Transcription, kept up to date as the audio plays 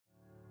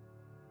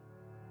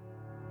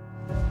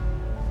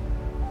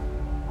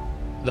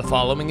The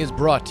following is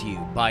brought to you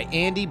by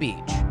Andy Beach,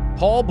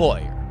 Paul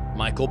Boyer,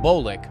 Michael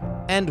Bolick,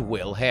 and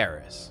Will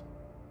Harris.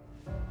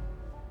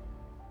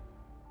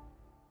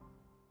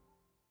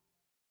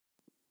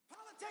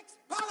 Politics,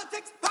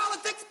 politics,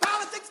 politics,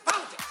 politics,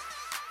 politics.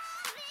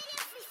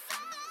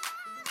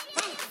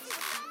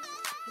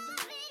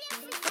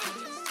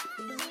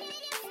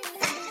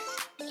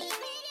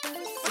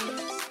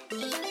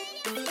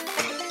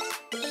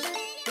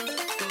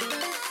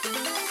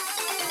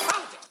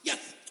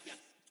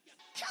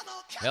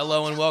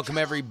 Hello and welcome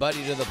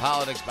everybody to the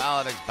Politics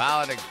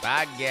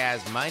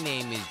Podcast. My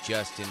name is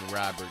Justin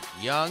Robert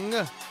Young.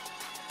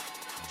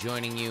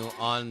 Joining you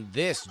on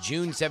this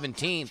June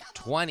 17th,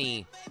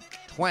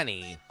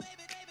 2020,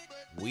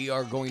 we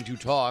are going to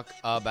talk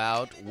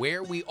about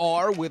where we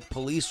are with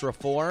police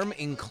reform,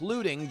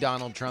 including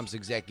Donald Trump's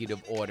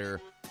executive order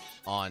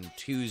on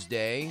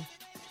Tuesday.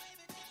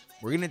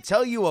 We're going to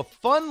tell you a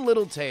fun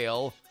little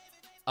tale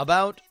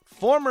about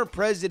former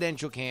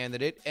presidential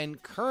candidate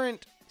and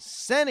current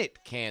Senate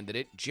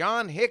candidate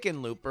John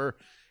Hickenlooper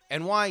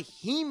and why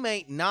he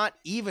may not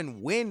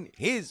even win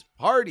his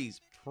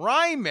party's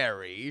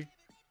primary.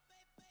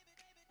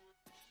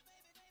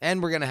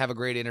 And we're going to have a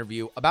great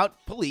interview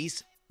about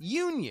police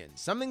unions,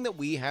 something that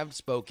we have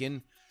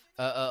spoken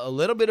a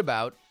little bit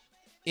about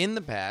in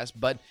the past.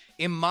 But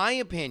in my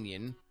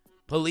opinion,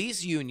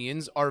 police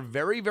unions are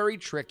very, very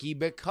tricky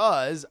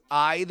because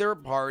either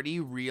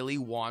party really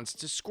wants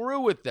to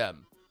screw with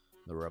them.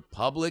 The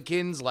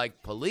Republicans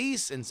like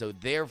police, and so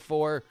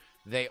therefore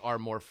they are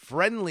more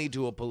friendly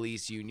to a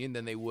police union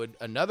than they would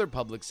another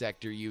public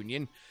sector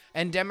union.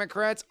 And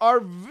Democrats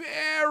are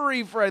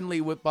very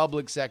friendly with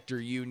public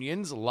sector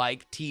unions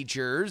like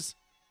teachers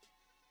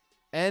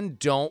and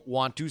don't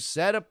want to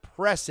set a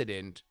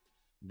precedent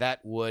that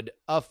would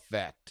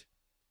affect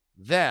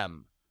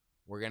them.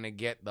 We're going to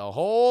get the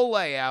whole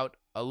layout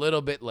a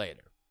little bit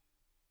later.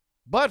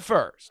 But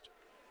first,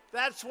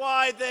 that's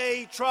why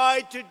they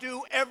tried to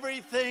do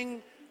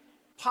everything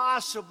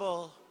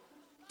possible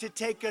to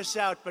take us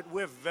out, but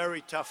we're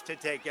very tough to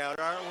take out,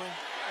 aren't we?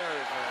 Very,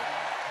 very.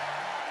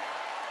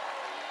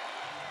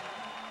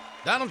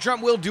 Donald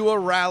Trump will do a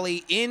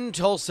rally in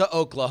Tulsa,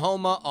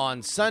 Oklahoma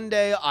on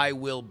Sunday. I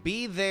will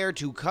be there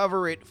to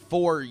cover it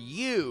for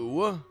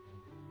you,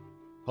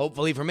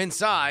 hopefully from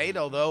inside,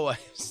 although I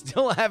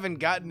still haven't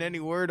gotten any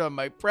word on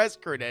my press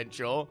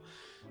credential,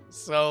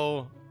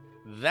 so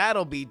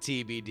that'll be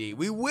TBD.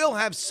 We will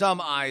have some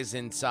eyes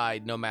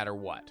inside no matter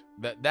what.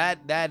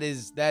 That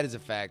is a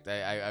fact.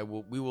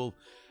 We will,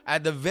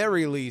 at the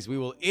very least, we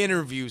will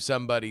interview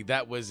somebody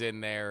that was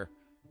in there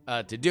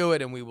to do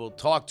it, and we will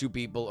talk to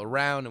people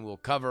around, and we'll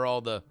cover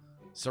all the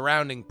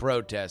surrounding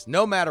protests.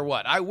 No matter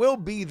what, I will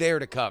be there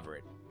to cover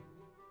it.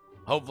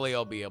 Hopefully,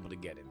 I'll be able to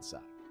get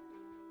inside.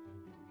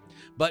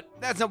 But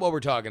that's not what we're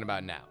talking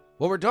about now.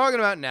 What we're talking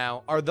about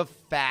now are the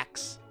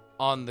facts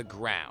on the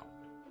ground.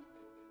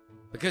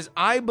 Because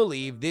I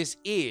believe this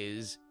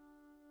is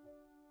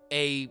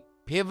a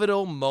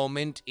pivotal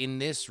moment in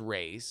this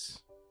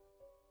race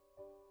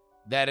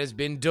that has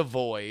been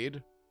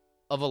devoid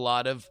of a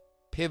lot of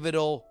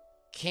pivotal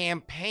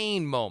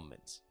campaign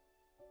moments.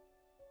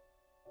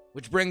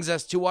 Which brings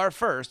us to our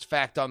first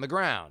fact on the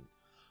ground.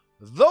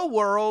 The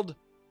world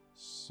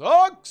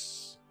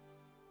sucks.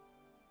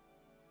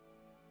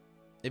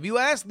 If you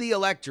ask the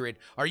electorate,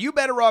 are you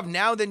better off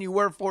now than you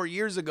were 4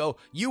 years ago,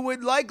 you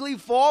would likely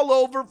fall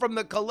over from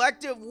the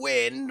collective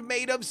wind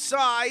made of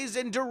sighs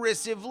and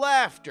derisive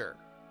laughter.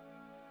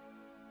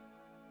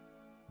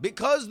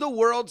 Because the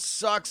world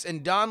sucks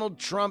and Donald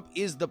Trump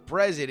is the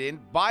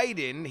president,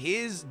 Biden,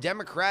 his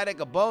Democratic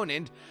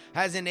opponent,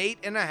 has an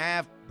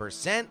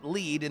 8.5%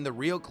 lead in the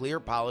Real Clear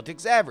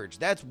Politics average.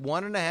 That's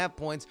 1.5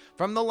 points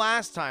from the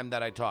last time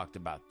that I talked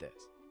about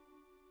this.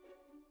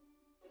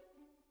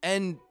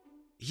 And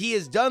he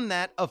has done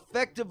that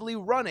effectively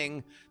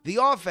running the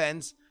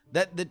offense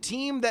that the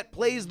team that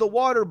plays the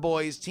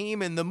Waterboys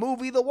team in the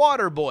movie The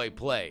Waterboy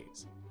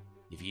plays.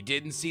 If you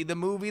didn't see the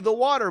movie The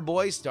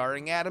Waterboy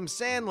starring Adam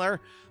Sandler,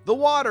 the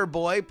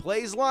Waterboy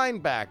plays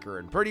linebacker,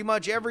 and pretty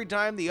much every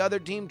time the other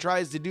team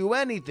tries to do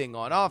anything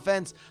on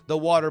offense, the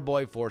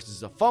Waterboy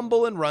forces a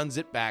fumble and runs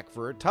it back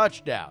for a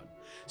touchdown.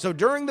 So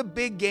during the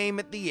big game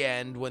at the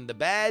end, when the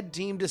bad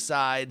team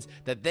decides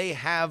that they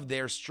have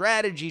their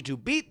strategy to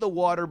beat the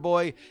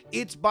Waterboy,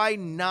 it's by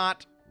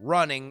not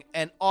running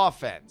an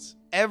offense.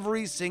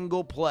 Every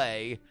single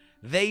play,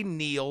 they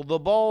kneel the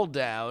ball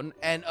down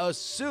and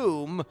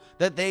assume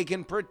that they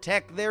can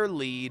protect their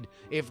lead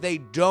if they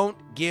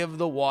don't give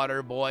the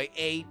Waterboy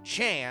a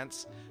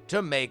chance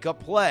to make a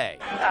play.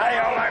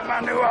 I don't like my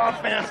new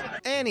offense.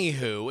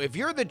 Anywho, if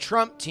you're the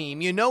Trump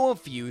team, you know a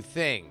few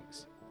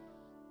things.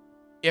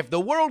 If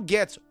the world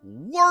gets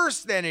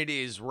worse than it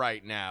is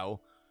right now,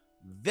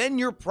 then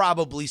you're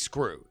probably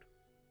screwed.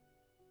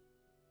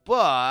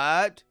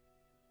 But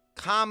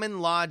common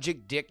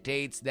logic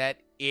dictates that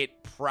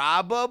it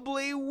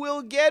probably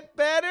will get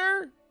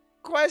better?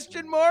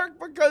 Question mark,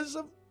 because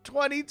of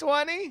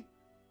 2020?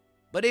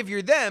 But if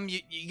you're them,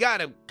 you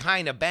gotta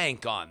kind of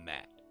bank on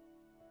that.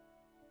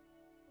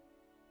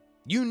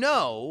 you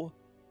know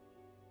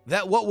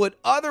that what would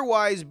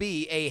otherwise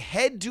be a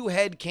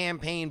head-to-head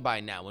campaign by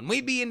now, and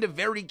we'd be into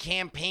very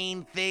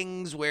campaign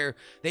things where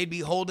they'd be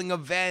holding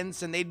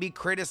events and they'd be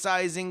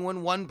criticizing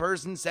when one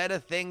person said a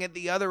thing at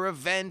the other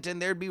event and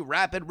there'd be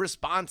rapid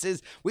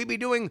responses. We'd be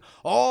doing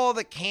all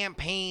the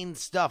campaign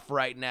stuff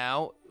right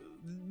now.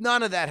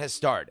 None of that has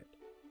started.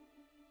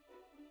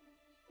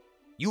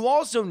 You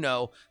also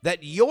know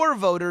that your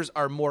voters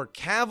are more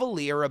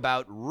cavalier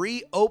about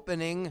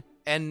reopening,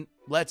 and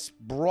let's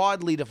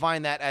broadly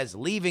define that as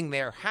leaving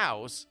their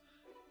house,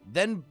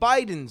 than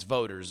Biden's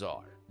voters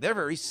are. They're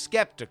very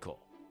skeptical.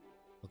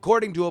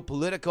 According to a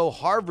Politico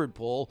Harvard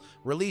poll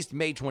released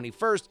May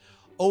 21st,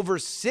 over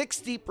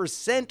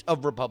 60%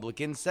 of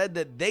Republicans said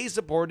that they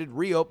supported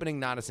reopening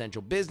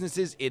non-essential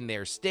businesses in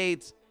their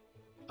states,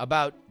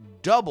 about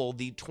double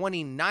the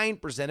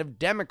 29% of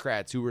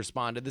Democrats who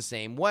responded the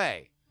same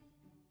way.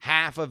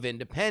 Half of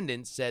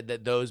independents said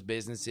that those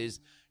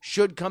businesses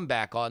should come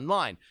back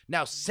online.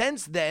 Now,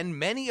 since then,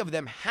 many of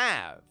them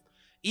have.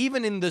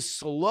 Even in the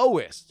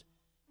slowest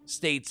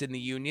states in the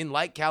union,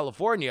 like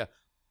California,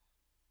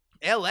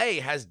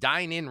 LA has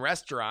dine-in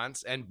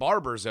restaurants and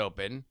barbers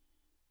open.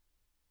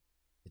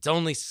 It's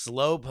only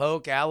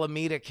slowpoke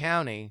Alameda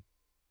County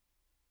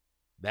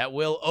that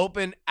will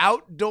open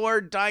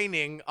outdoor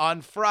dining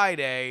on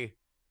Friday,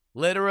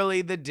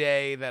 literally the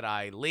day that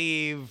I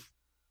leave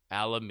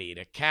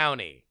Alameda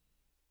County.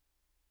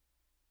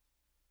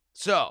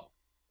 So,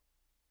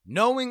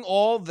 knowing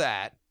all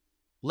that,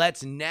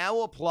 let's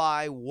now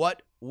apply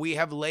what we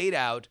have laid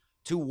out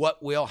to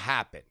what will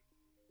happen.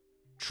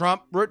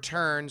 Trump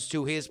returns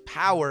to his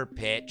power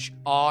pitch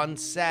on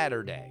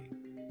Saturday,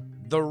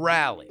 the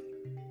rally.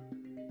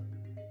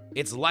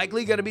 It's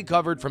likely going to be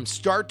covered from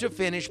start to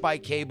finish by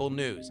cable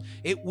news.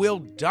 It will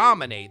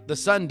dominate the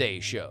Sunday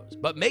shows.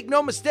 But make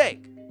no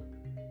mistake,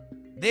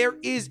 there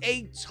is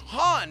a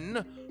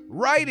ton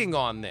writing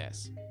on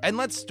this. And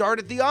let's start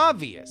at the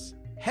obvious.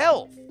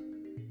 Health.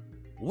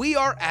 We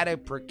are at a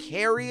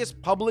precarious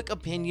public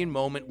opinion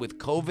moment with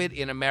COVID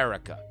in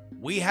America.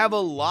 We have a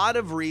lot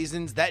of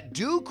reasons that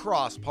do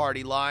cross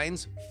party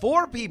lines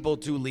for people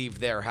to leave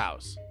their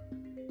house.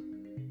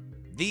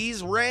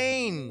 These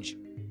range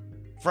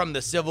from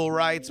the civil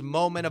rights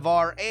moment of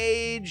our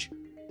age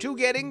to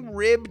getting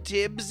rib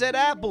tips at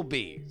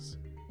Applebee's.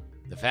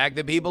 The fact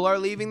that people are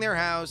leaving their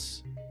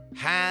house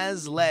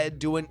has led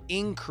to an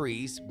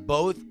increase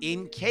both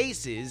in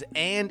cases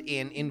and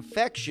in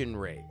infection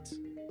rates.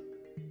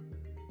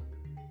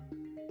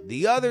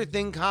 The other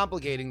thing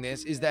complicating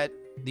this is that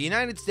the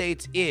United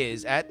States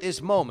is, at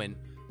this moment,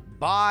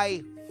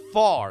 by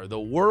far the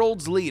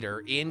world's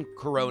leader in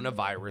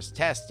coronavirus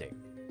testing.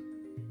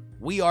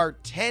 We are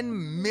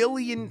 10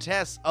 million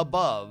tests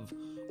above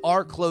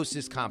our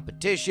closest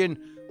competition,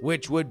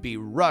 which would be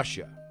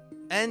Russia.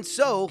 And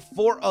so,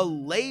 for a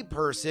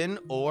layperson,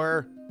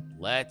 or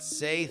let's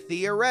say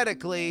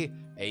theoretically,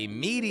 a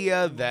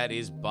media that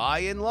is by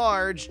and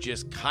large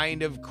just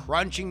kind of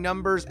crunching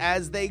numbers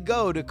as they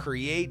go to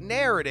create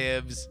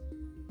narratives,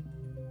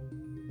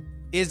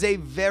 is a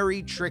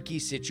very tricky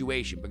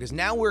situation, because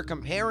now we're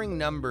comparing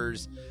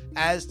numbers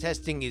as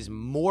testing is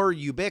more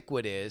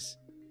ubiquitous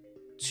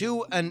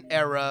to an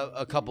era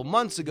a couple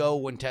months ago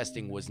when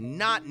testing was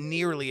not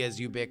nearly as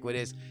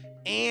ubiquitous,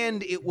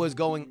 and it was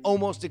going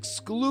almost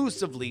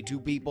exclusively to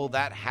people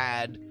that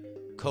had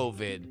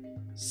COVID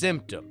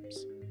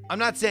symptoms. I'm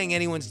not saying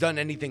anyone's done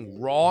anything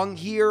wrong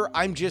here.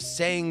 I'm just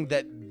saying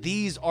that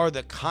these are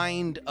the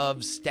kind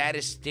of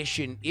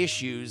statistician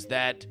issues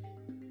that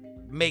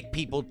make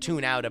people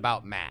tune out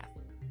about math.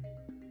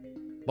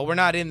 But we're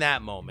not in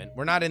that moment.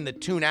 We're not in the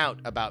tune out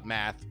about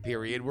math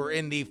period. We're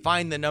in the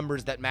find the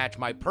numbers that match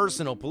my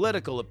personal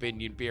political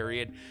opinion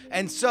period.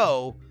 And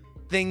so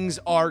things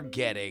are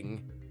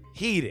getting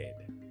heated.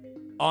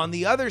 On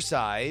the other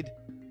side,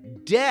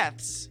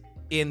 deaths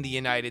in the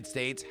United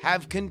States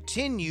have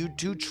continued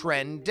to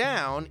trend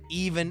down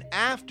even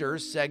after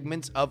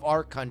segments of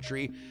our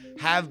country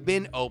have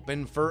been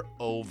open for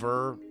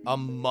over a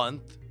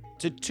month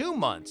to 2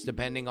 months,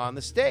 depending on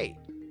the state.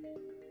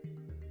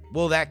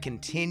 Will that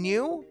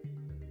continue?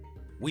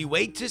 We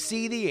wait to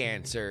see the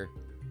answer,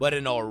 but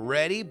an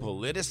already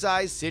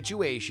politicized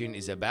situation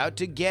is about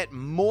to get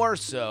more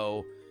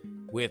so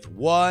with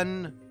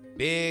one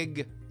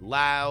big,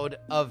 loud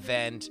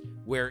event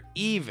where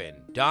even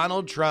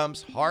Donald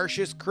Trump's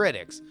harshest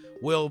critics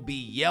will be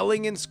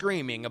yelling and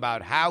screaming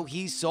about how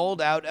he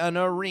sold out an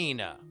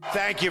arena.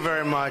 Thank you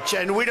very much.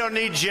 And we don't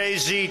need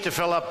Jay-Z to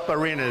fill up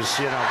arenas,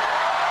 you know.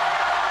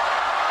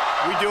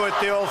 We do it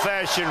the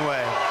old-fashioned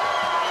way.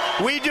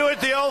 We do it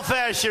the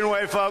old-fashioned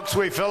way, folks.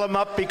 We fill them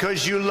up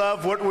because you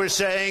love what we're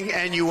saying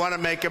and you want to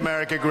make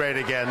America great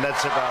again.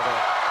 That's about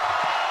it.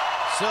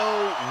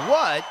 So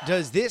what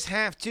does this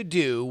have to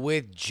do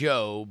with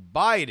Joe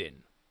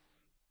Biden?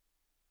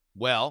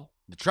 Well,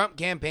 the Trump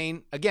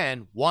campaign,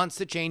 again, wants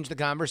to change the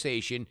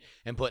conversation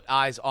and put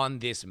eyes on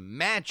this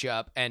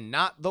matchup and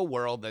not the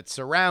world that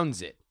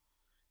surrounds it.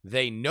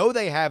 They know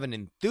they have an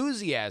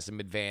enthusiasm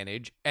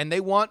advantage, and they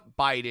want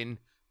Biden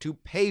to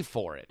pay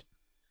for it.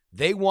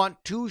 They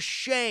want to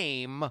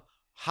shame,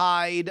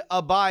 hide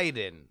a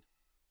Biden.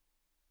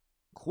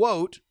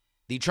 Quote,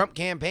 the Trump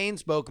campaign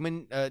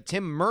spokesman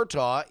Tim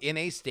Murtaugh in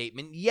a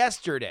statement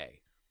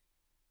yesterday.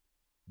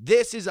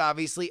 This is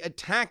obviously a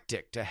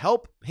tactic to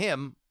help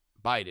him,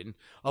 Biden,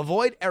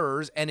 avoid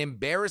errors and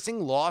embarrassing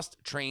lost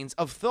trains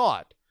of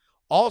thought,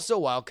 also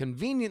while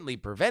conveniently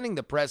preventing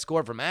the press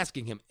corps from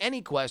asking him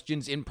any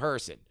questions in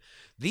person.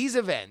 These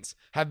events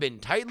have been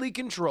tightly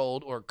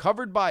controlled or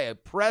covered by a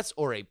press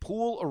or a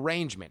pool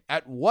arrangement.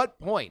 At what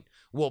point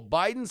will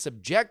Biden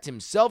subject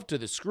himself to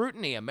the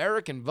scrutiny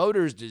American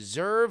voters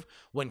deserve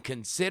when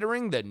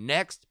considering the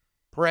next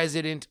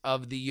president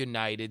of the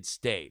United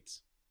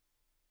States?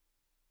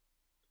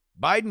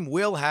 Biden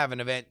will have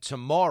an event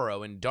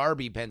tomorrow in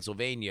Darby,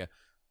 Pennsylvania,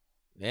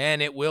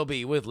 and it will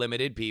be with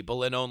limited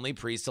people and only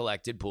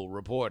pre-selected pool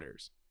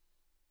reporters.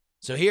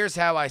 So here's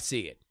how I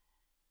see it.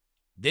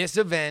 This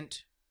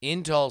event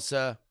in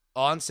Tulsa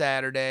on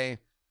Saturday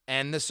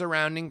and the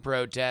surrounding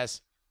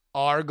protests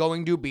are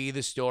going to be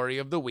the story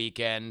of the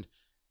weekend,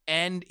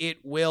 and it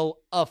will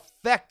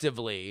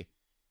effectively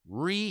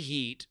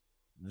reheat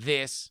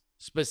this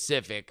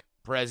specific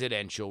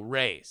presidential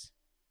race.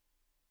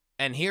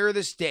 And here are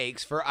the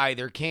stakes for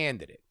either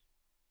candidate.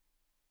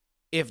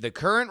 If the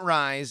current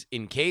rise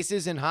in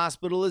cases and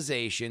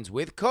hospitalizations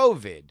with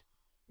COVID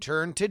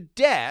turn to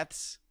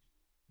deaths,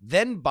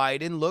 then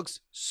Biden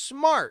looks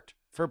smart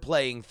for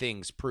playing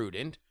things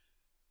prudent.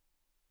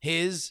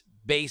 His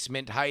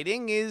basement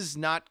hiding is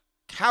not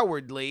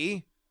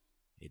cowardly,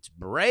 it's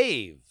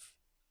brave.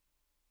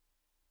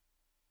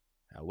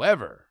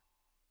 However,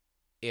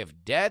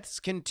 if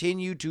deaths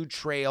continue to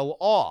trail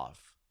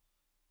off,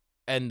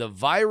 and the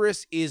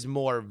virus is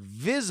more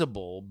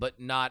visible but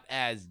not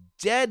as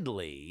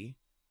deadly,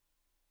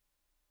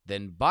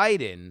 then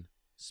Biden,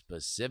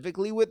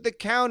 specifically with the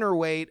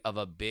counterweight of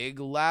a big,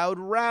 loud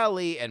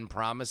rally and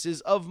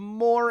promises of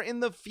more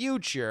in the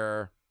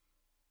future,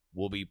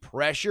 will be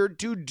pressured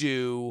to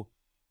do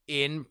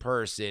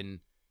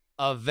in-person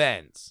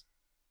events.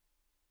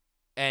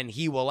 And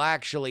he will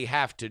actually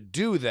have to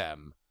do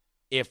them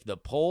if the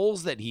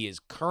polls that he is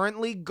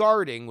currently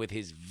guarding with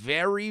his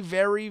very,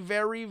 very,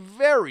 very,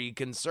 very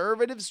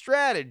conservative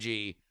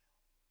strategy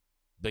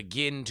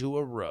begin to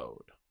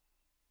erode.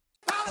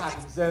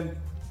 Then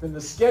the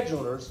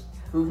schedulers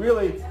who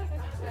really,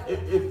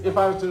 if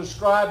I was to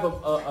describe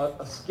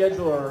a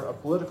scheduler, a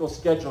political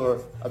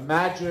scheduler,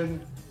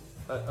 imagine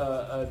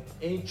an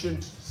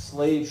ancient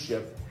slave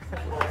ship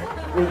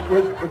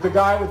with the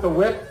guy with the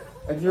whip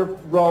and you're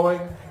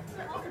rowing.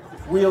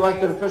 We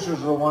elected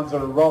officials are the ones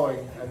that are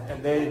rowing,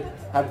 and they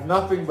have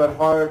nothing but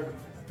hard,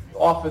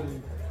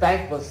 often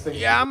thankless things.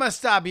 Yeah, I'm going to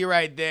stop you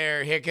right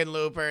there,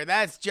 Hickenlooper.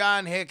 That's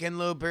John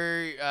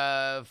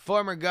Hickenlooper,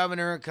 former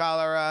governor of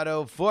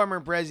Colorado,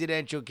 former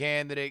presidential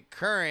candidate,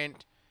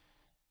 current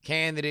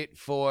candidate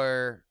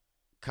for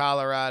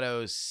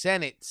Colorado's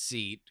Senate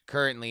seat,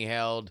 currently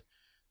held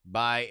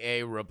by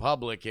a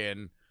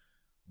Republican.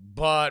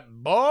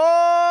 But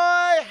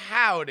boy,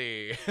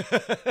 howdy.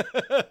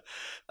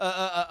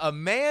 A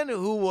man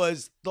who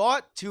was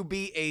thought to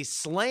be a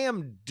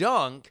slam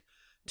dunk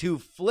to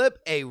flip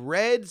a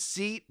red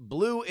seat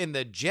blue in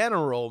the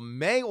general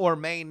may or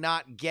may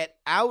not get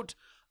out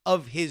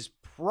of his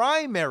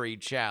primary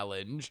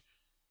challenge.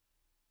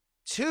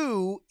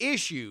 Two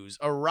issues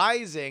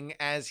arising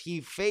as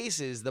he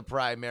faces the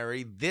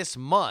primary this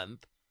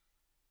month.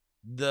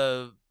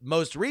 The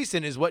most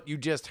recent is what you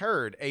just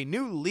heard, a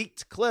new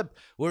leaked clip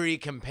where he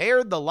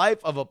compared the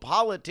life of a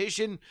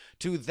politician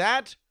to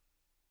that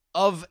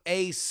of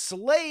a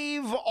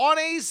slave on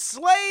a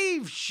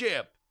slave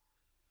ship.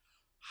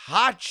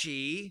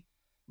 Hachi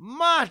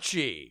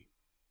machi.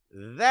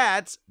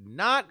 That's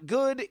not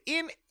good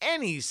in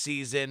any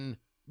season,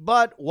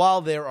 but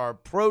while there are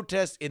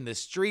protests in the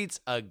streets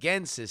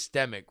against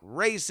systemic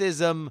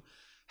racism,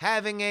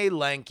 having a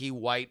lanky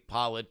white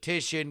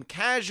politician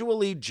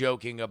casually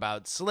joking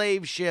about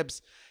slave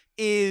ships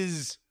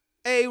is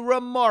a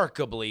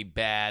remarkably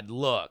bad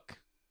look.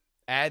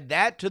 Add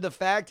that to the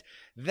fact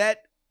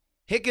that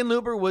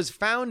Hickenlooper was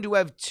found to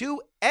have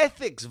 2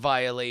 ethics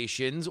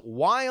violations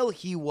while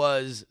he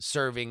was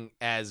serving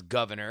as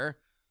governor.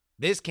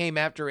 This came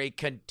after a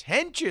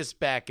contentious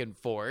back and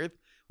forth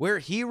where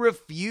he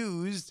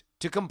refused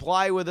to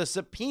comply with a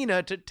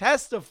subpoena to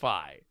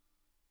testify.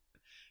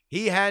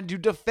 He had to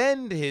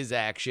defend his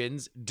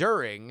actions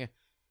during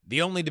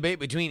the only debate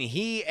between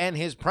he and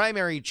his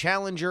primary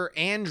challenger,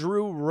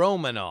 Andrew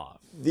Romanoff.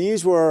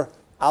 These were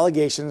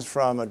allegations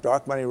from a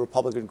dark money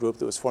Republican group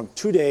that was formed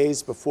 2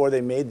 days before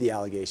they made the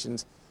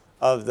allegations.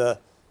 Of the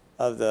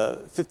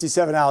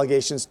 57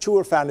 allegations, 2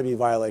 were found to be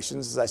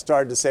violations. As I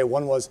started to say,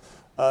 one was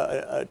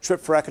a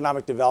trip for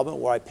economic development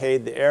where I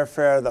paid the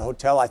airfare, the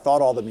hotel. I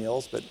thought all the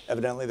meals, but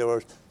evidently there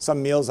were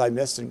some meals I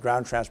missed in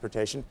ground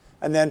transportation.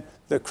 And then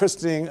the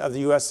christening of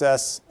the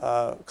USS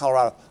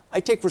Colorado.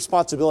 I take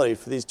responsibility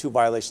for these 2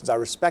 violations. I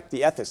respect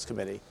the ethics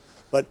committee.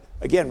 But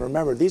again,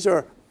 remember, these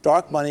are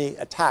dark money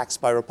attacks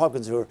by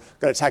Republicans who are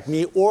going to attack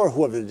me or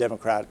whoever the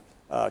Democrat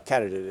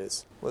candidate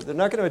is. Well, they're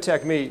not going to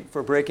attack me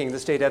for breaking the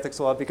state ethics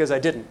law because I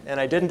didn't. And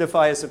I didn't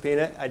defy a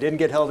subpoena. I didn't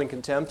get held in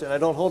contempt. And I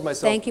don't hold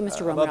myself Thank you,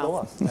 Mr. above the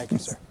Romanoff. law. Thank you,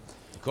 sir.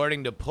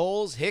 According to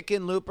polls,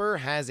 Hickenlooper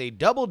has a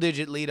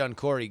double-digit lead on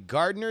Cory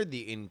Gardner,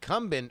 the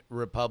incumbent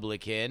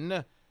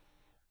Republican.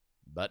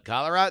 But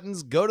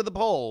Coloradans go to the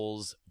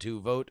polls to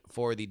vote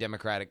for the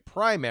Democratic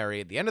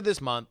primary at the end of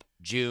this month,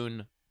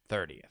 June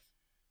 30th.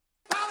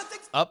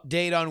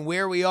 Update on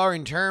where we are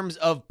in terms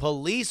of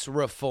police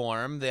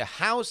reform. The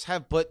House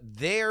have put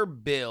their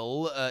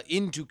bill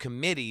into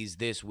committees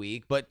this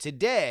week, but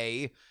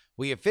today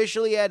we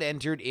officially had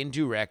entered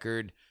into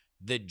record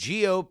the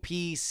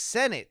GOP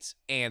Senate's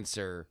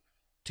answer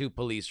to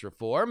police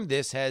reform.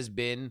 This has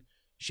been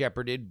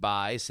shepherded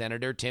by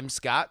Senator Tim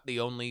Scott,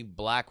 the only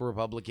black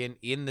Republican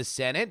in the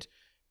Senate,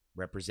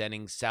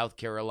 representing South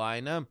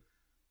Carolina.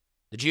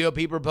 The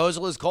GOP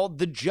proposal is called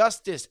the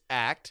Justice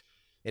Act.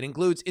 It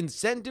includes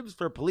incentives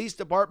for police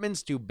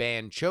departments to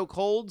ban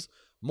chokeholds,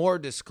 more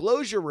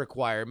disclosure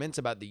requirements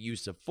about the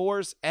use of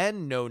force,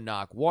 and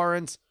no-knock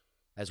warrants,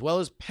 as well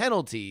as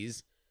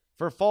penalties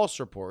for false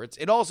reports.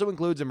 It also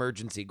includes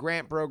emergency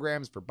grant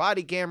programs for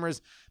body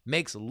cameras,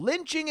 makes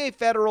lynching a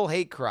federal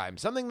hate crime,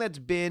 something that's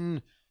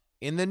been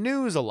in the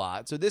news a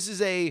lot. So this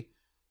is a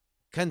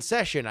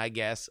concession, I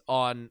guess,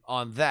 on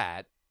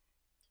that,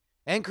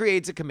 and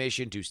creates a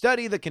commission to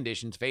study the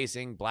conditions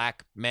facing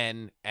black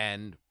men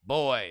and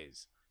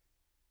boys.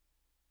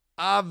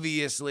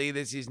 Obviously,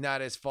 this is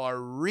not as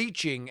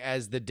far-reaching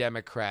as the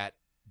Democrat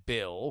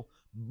bill,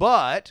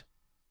 but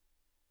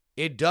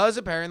it does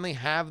apparently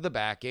have the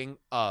backing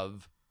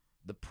of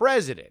the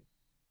president.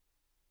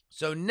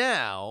 So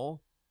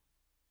now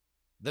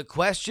the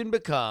question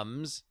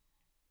becomes,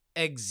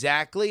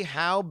 exactly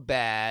how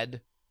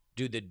bad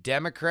do the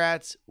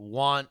Democrats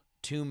want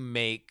to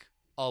make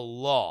a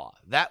law?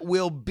 That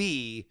will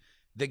be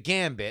the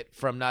gambit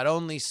from not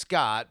only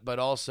Scott, but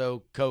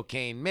also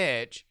Cocaine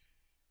Mitch.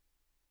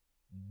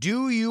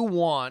 Do you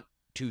want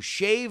to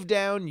shave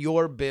down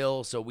your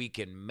bill so we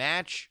can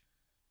match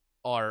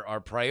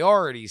our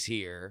priorities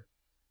here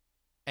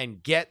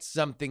and get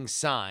something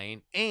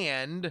signed,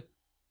 and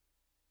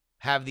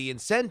have the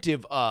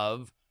incentive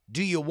of,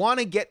 do you want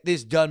to get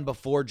this done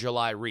before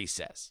July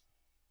recess?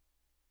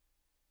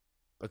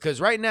 Because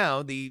right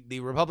now, the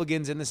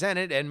Republicans in the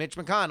Senate and Mitch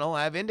McConnell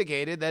have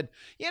indicated that,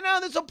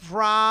 this will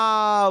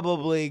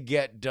probably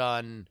get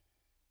done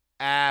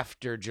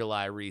after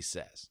July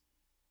recess.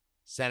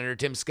 Senator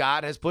Tim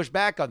Scott has pushed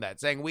back on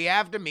that, saying we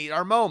have to meet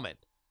our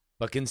moment.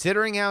 But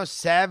considering how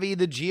savvy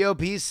the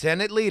GOP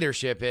Senate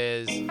leadership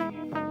is,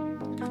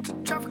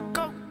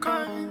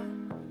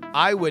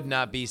 I would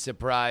not be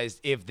surprised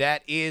if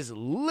that is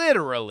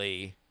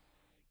literally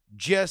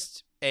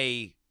just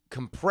a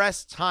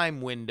compressed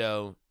time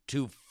window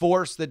to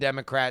force the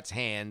Democrats'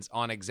 hands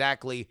on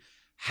exactly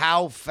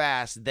how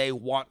fast they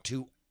want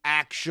to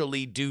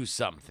actually do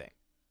something.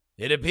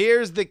 It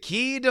appears the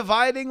key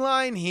dividing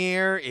line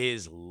here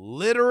is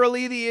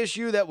literally the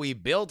issue that we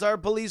built our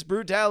police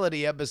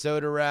brutality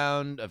episode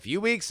around a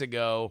few weeks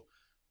ago,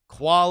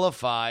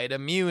 qualified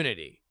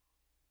immunity.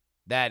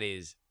 That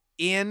is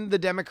in the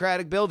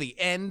Democratic bill, the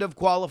end of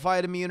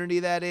qualified immunity,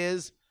 that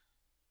is.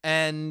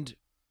 And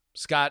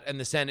Scott and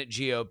the Senate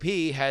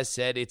GOP has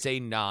said it's a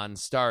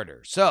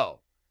non-starter. So,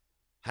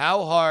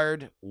 how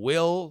hard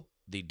will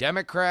the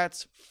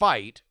Democrats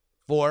fight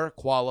for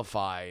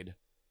qualified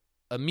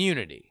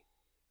immunity?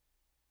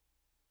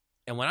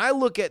 And when I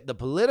look at the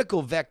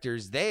political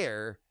vectors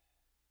there,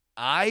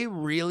 I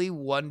really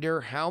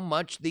wonder how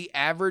much the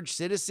average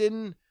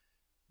citizen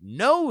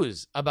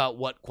knows about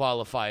what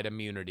qualified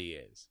immunity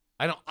is.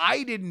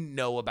 I didn't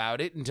know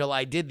about it until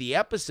I did the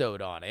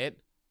episode on it.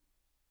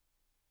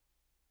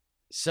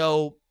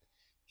 So,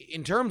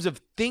 in terms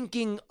of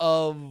thinking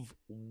of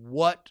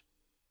what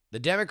the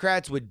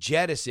Democrats would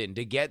jettison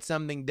to get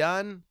something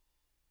done,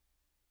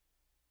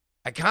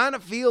 I kind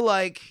of feel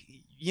like,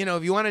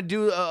 if you want to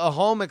do a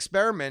home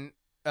experiment,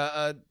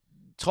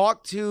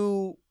 talk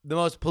to the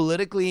most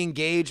politically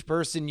engaged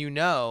person you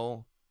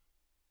know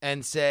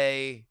and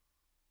say,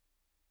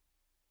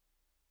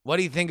 what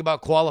do you think about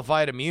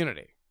qualified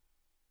immunity?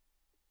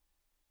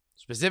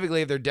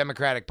 Specifically if they're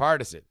Democratic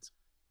partisans.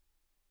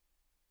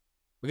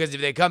 Because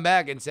if they come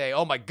back and say,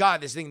 oh my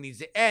God, this thing needs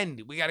to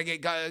end, we got to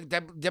get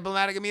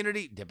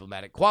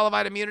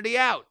qualified immunity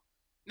out.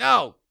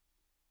 No.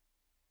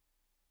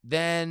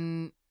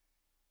 Then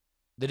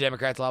the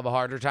Democrats will have a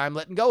harder time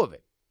letting go of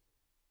it.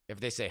 If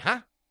they say,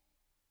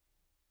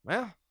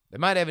 well, they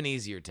might have an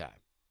easier time.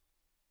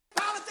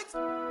 Politics.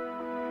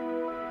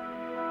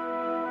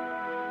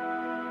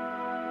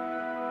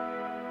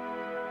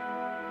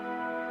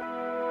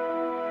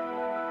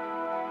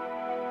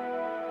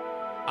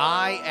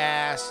 I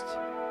asked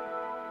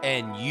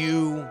and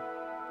you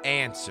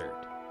answered.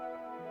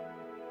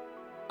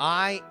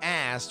 I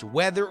asked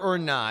whether or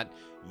not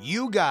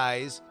you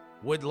guys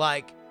would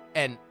like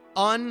an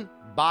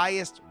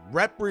unbiased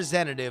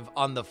representative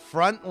on the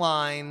front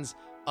lines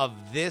of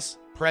this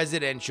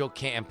presidential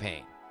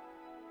campaign.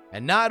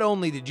 And not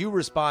only did you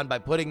respond by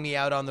putting me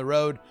out on the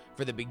road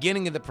for the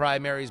beginning of the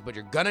primaries, but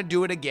you're going to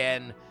do it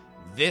again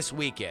this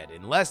weekend.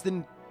 In less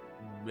than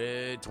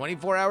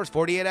 24 hours,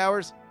 48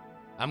 hours,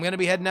 I'm going to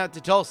be heading out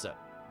to Tulsa.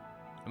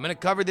 I'm going to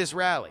cover this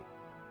rally.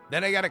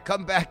 Then I got to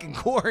come back and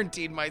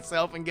quarantine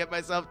myself and get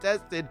myself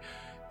tested.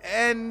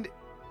 And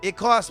it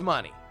costs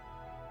money.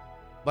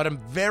 But I'm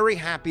very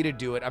happy to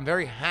do it. I'm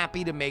very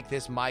happy to make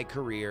this my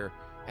career.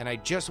 And I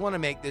just want to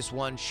make this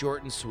one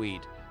short and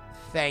sweet.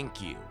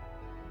 Thank you.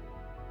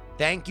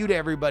 Thank you to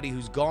everybody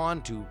who's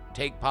gone to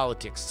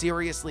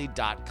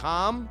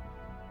takepoliticsseriously.com.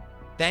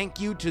 Thank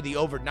you to the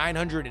over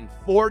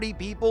 940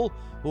 people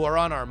who are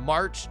on our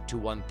march to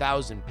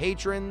 1,000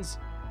 patrons.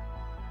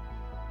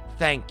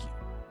 Thank you.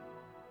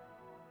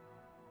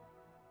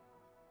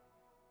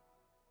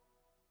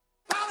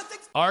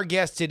 Our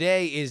guest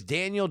today is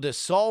Daniel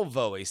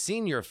DeSalvo, a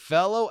senior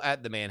fellow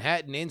at the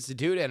Manhattan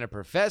Institute and a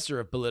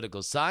professor of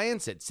political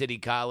science at City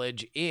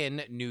College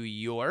in New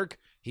York.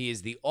 He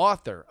is the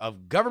author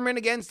of Government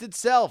Against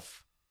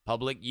Itself,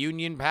 Public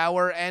Union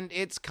Power and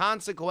Its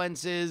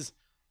Consequences.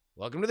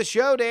 Welcome to the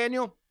show,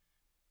 Daniel.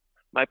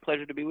 My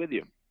pleasure to be with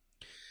you.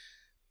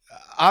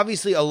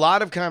 Obviously, a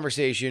lot of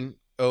conversation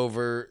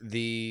over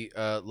the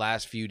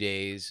last few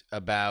days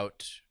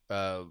about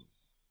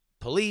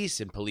police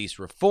and police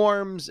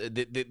reforms.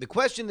 The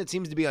question that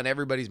seems to be on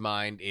everybody's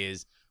mind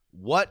is,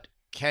 what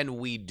can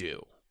we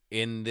do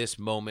in this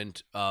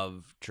moment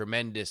of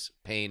tremendous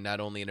pain,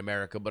 not only in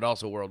America, but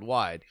also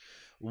worldwide?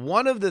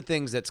 One of the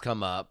things that's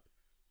come up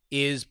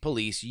is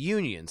police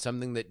union,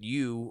 something that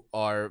you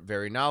are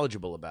very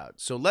knowledgeable about.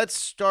 So let's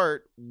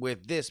start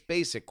with this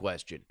basic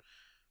question.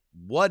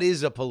 What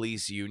is a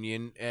police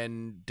union,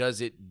 and does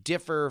it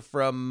differ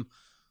from,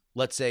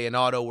 let's say, an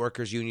auto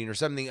workers union or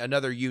something,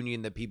 another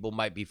union that people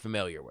might be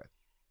familiar with?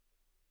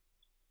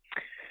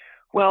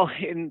 Well,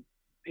 in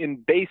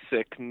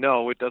basic,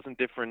 no, it doesn't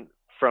differ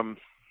from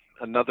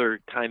another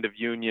kind of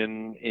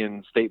union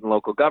in state and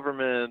local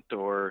government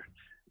or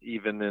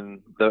even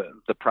in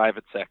the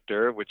private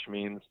sector, which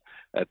means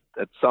at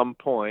some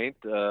point,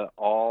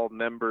 all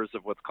members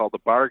of what's called a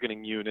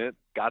bargaining unit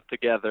got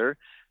together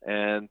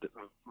and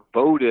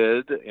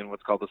voted in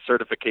what's called a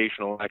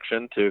certification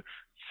election to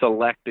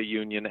select a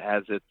union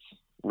as its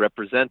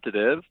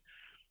representative.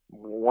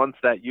 Once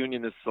that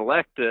union is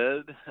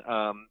selected,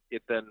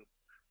 it then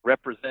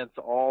represents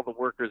all the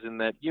workers in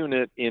that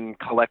unit in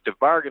collective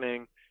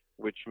bargaining,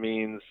 which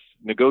means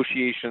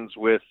negotiations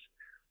with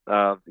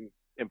the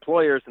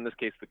employers, in this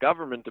case the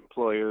government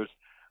employers,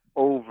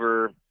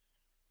 over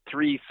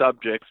three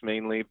subjects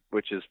mainly,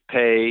 which is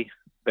pay,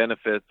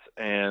 benefits,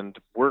 and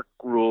work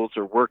rules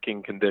or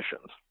working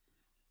conditions.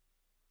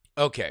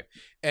 Okay.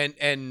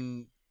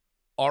 And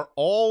are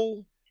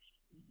all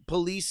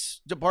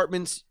police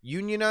departments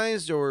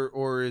unionized,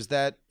 or is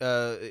that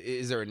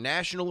is there a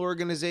national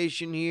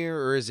organization here,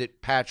 or is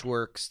it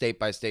patchwork, state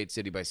by state,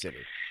 city by city?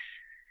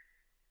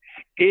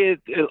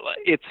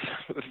 It's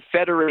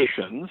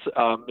federations,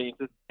 means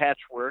it's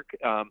patchwork.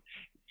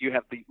 You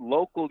have the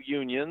local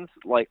unions,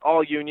 like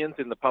all unions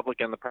in the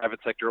public and the private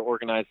sector, are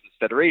organized as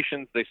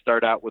federations. They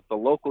start out with the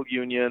local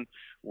union,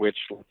 which,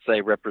 let's say,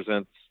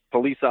 represents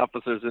police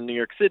officers in New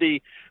York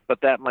City,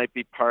 but that might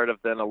be part of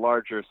then a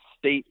larger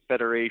state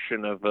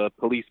federation of a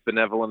Police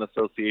Benevolent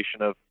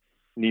Association of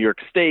New York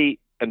State,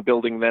 and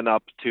building then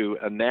up to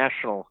a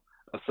national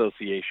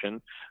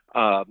association.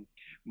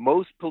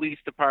 Most police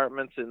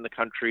departments in the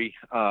country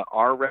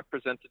are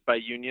represented by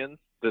unions.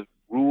 The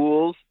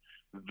rules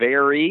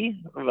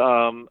vary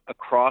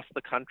across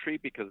the country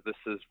because this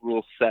is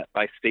rules set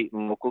by state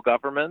and local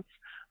governments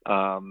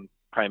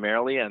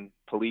primarily, and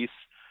police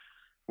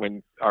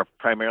are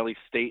primarily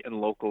state and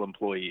local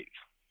employees.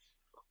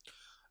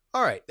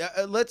 All right,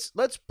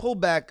 let's pull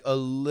back a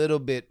little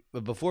bit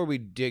before we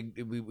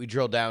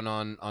drill down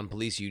on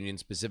police unions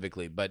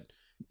specifically. But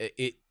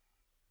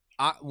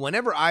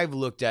whenever I've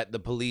looked at the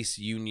police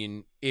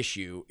union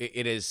issue,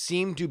 it has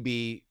seemed to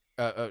be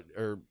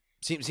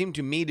seemed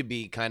to me to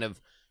be kind of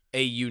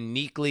a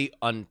uniquely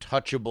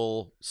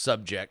untouchable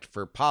subject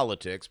for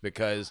politics,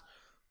 because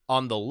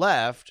on the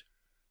left,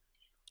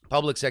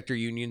 public sector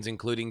unions,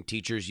 including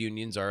teachers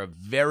unions, are a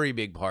very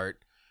big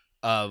part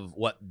of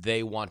what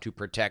they want to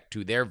protect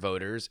to their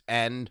voters.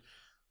 And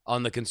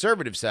on the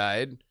conservative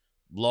side,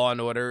 law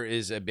and order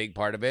is a big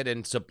part of it,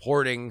 and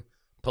supporting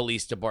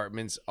police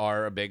departments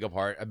are a big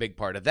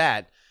part of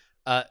that.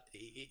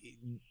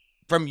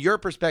 From your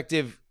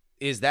perspective,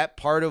 is that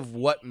part of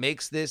what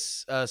makes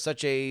this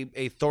such a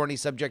thorny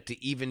subject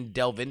to even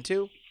delve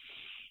into?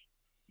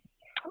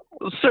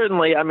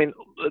 Certainly. I mean,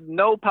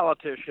 no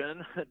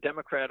politician,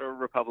 Democrat or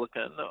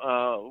Republican,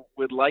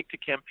 would like to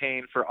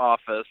campaign for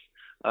office,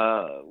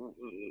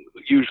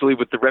 usually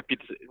with the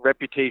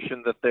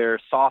reputation that they're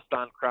soft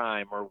on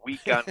crime or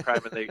weak on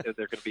crime, and they're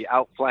going to be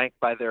outflanked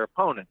by their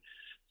opponent.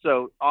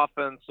 So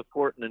often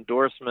support and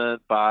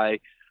endorsement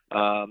by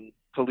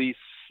police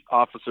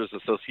officers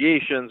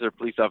associations or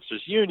police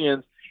officers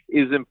unions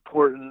is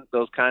important,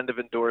 those kind of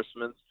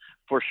endorsements,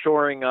 for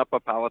shoring up a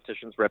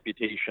politician's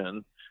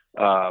reputation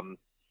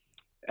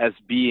as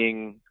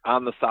being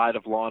on the side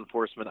of law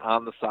enforcement,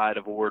 on the side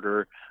of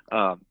order.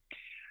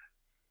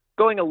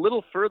 Going a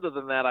little further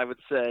than that, I would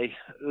say,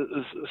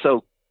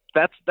 so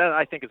that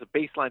I think is a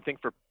baseline thing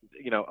for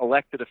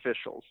elected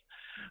officials.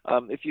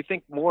 If you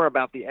think more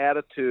about the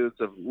attitudes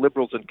of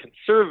liberals and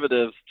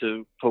conservatives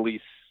to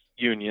police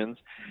unions,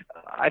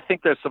 I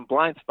think there's some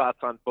blind spots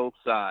on both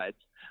sides.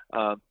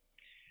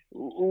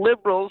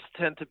 Liberals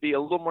tend to be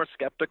a little more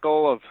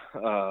skeptical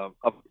of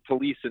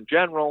police in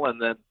general,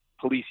 and then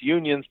police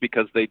unions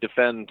because they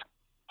defend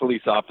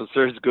police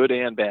officers, good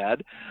and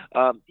bad,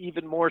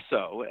 even more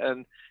so.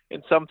 And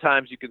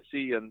sometimes you can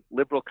see, and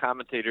liberal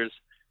commentators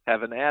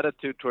have an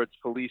attitude towards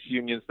police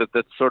unions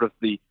that's sort of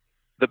the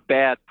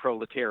bad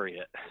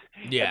proletariat.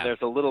 Yeah. And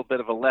there's a little bit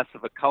of a less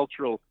of a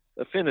cultural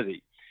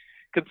affinity.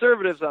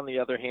 Conservatives, on the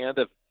other hand,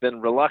 have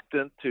been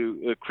reluctant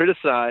to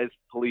criticize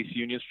police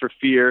unions for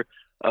fear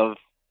of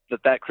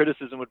that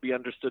criticism would be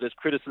understood as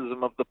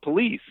criticism of the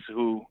police,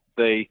 who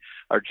they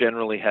are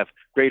generally have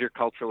greater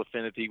cultural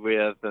affinity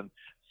with and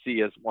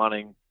see as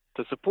wanting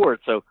to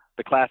support. So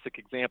the classic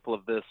example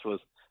of this was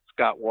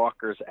Scott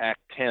Walker's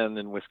Act 10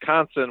 in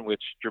Wisconsin,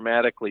 which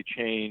dramatically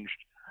changed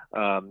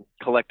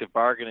collective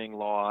bargaining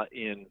law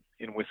in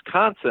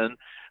Wisconsin,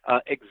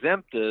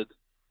 exempted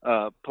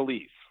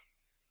police.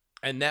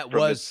 And that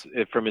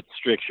from its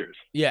strictures.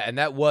 Yeah, and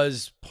that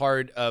was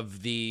part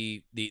of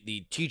the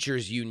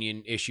teachers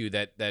union issue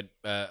that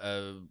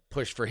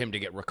pushed for him to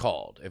get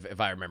recalled,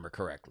 if I remember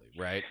correctly,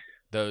 right?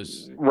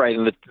 Right,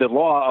 and the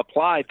law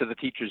applied to the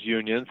teachers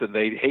unions, and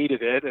they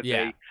hated it, and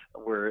they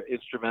were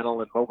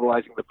instrumental in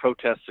mobilizing the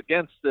protests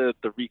against it,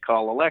 the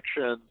recall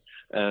election,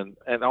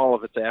 and all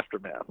of its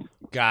aftermath.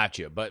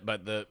 Gotcha, but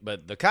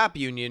the cop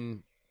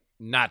union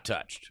not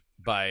touched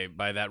by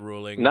that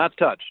ruling. Not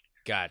touched.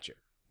 Gotcha.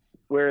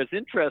 Whereas,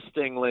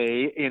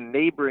 interestingly, in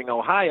neighboring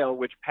Ohio,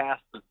 which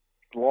passed the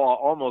law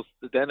almost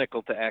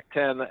identical to Act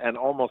 10 and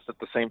almost at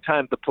the same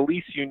time, the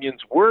police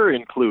unions were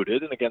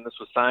included. And again, this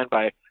was signed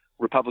by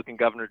Republican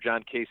Governor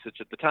John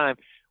Kasich at the time.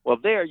 Well,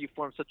 there you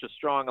form such a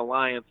strong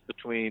alliance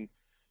between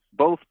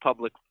both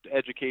public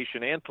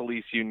education and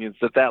police unions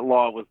that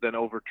law was then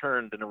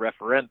overturned in a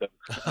referendum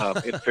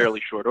in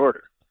fairly short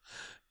order.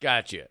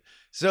 Gotcha.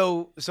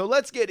 So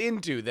let's get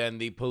into then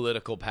the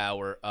political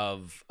power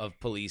of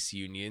police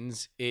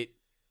unions.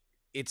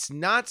 It's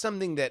not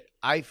something that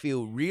I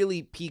feel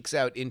really peeks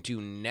out into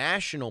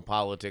national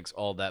politics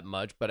all that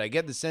much, but I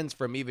get the sense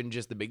from even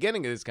just the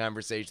beginning of this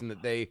conversation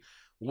that they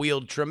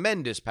wield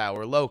tremendous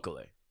power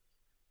locally.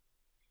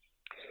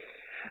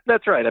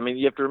 That's right. I mean,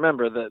 you have to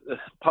remember that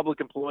public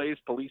employees,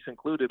 police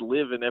included,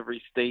 live in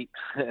every state,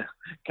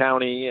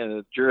 county,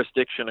 and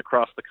jurisdiction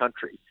across the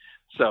country.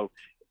 So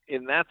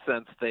in that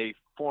sense, they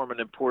form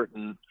an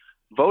important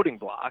voting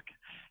bloc.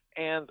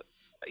 And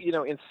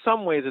in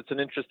some ways, it's an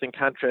interesting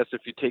contrast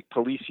if you take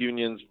police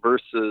unions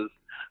versus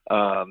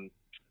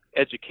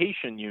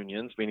education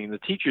unions, meaning the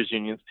teachers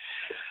unions.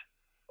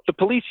 The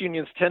police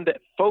unions tend to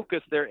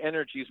focus their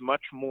energies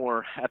much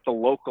more at the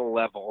local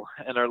level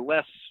and are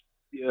less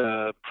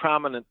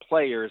prominent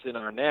players in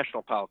our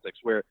national politics,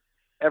 where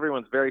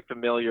everyone's very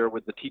familiar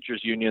with the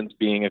teachers unions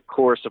being a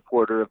core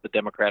supporter of the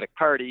Democratic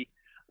Party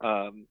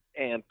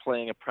and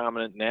playing a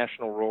prominent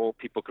national role.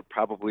 People could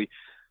probably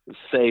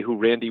say who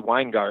Randi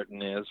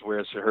Weingarten is,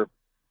 whereas her,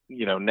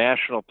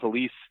 national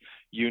police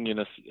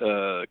unionist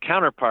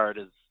counterpart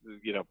is,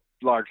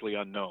 largely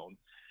unknown.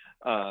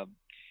 In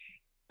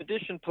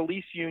addition,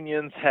 police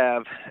unions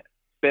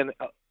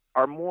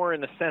are more,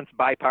 in a sense,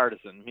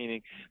 bipartisan,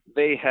 meaning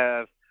they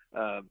have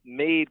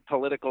made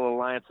political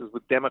alliances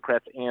with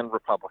Democrats and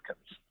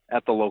Republicans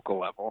at the local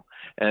level,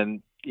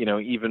 and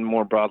even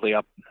more broadly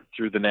up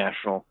through the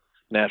national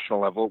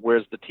level,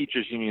 whereas the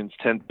teachers unions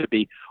tend to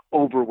be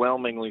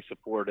overwhelmingly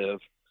supportive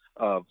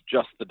of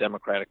just the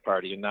Democratic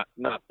Party and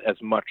not as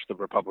much the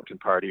Republican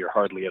Party, or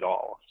hardly at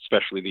all,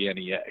 especially the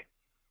NEA.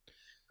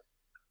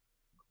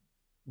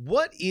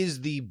 What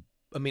is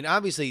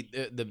obviously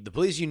the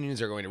police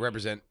unions are going to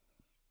represent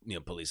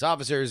police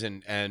officers,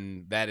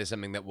 and that is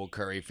something that will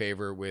curry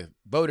favor with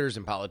voters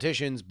and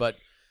politicians. But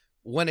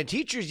when a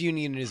teachers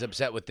union is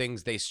upset with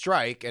things, they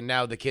strike, and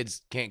now the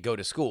kids can't go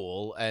to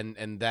school,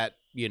 and that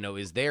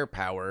is their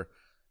power.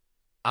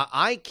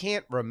 I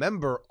can't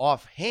remember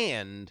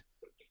offhand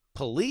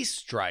police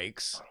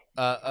strikes.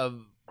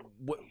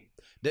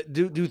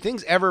 Do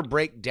things ever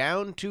break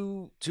down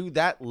to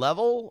that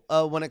level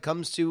when it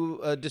comes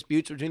to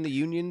disputes between the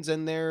unions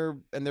and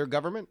their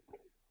government?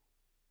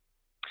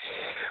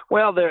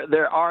 Well,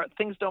 there are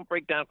things don't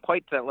break down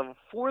quite to that level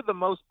for the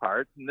most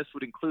part, and this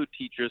would include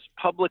teachers.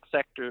 Public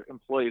sector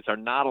employees are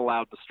not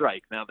allowed to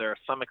strike. Now, there are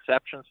some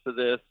exceptions to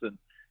this, and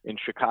in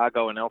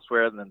Chicago and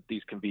elsewhere, and then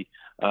these can be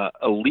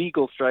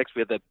illegal strikes. We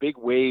had that big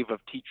wave of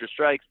teacher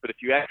strikes, but if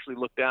you actually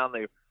look down,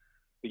 the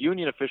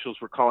union officials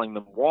were calling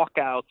them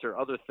walkouts or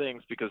other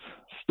things because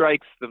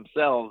strikes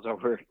themselves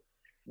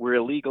were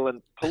illegal,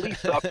 and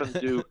police often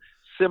do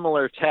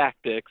similar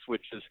tactics,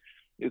 which is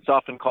it's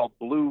often called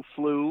blue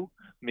flu,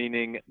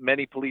 meaning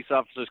many police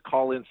officers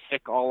call in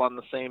sick all on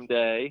the same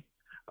day.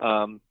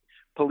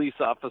 police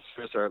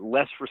officers are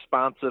less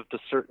responsive to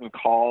certain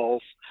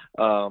calls.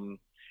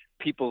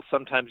 People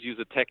sometimes use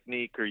a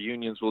technique, or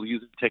unions will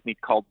use a technique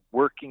called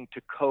working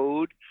to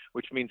code,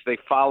 which means they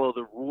follow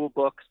the rule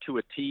books to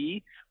a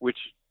T, which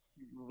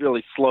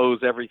really slows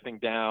everything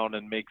down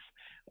and makes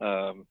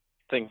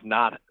things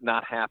not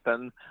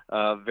happen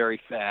very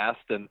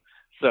fast. And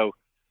so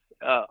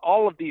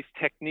all of these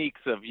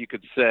techniques of, you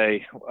could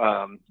say,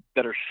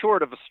 that are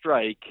short of a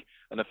strike,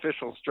 an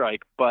official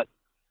strike, but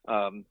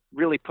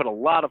really put a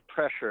lot of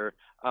pressure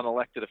on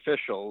elected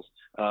officials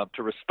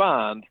to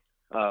respond,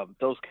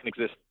 those can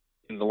exist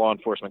in the law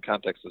enforcement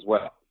context as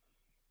well.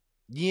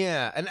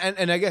 Yeah,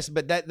 and I guess,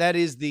 but that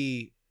is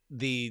the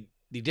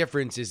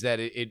difference, is that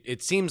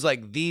it seems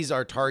like these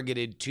are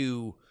targeted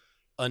to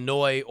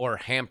annoy or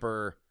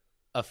hamper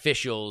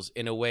officials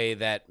in a way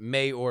that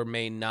may or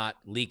may not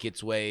leak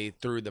its way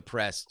through the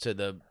press to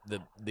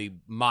the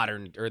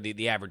modern, or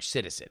the average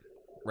citizen,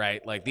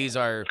 right? Like these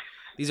are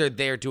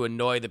there to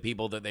annoy the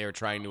people that they are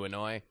trying to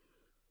annoy.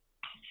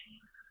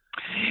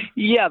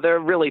 Yeah, they're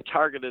really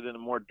targeted in a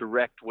more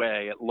direct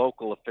way at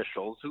local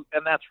officials,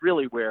 and that's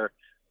really where,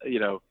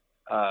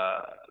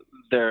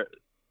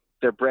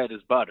 their bread is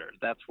buttered.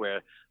 That's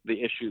where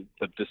the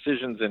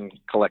decisions in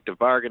collective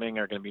bargaining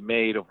are going to be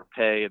made over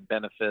pay and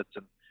benefits,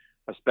 and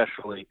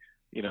especially,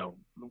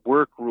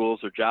 work rules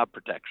or job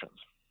protections.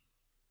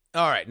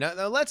 All right,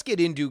 now let's get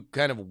into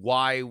kind of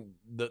why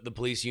the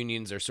police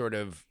unions are sort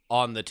of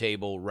on the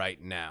table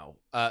right now.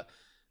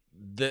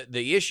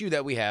 The issue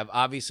that we have,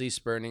 obviously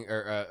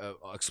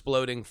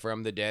exploding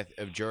from the death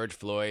of George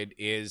Floyd,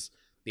 is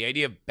the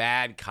idea of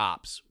bad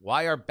cops.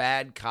 Why are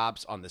bad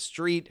cops on the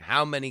street?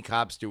 How many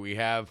cops do we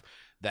have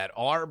that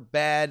are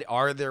bad?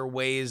 Are there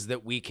ways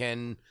that we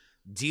can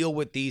deal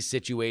with these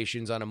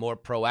situations on a more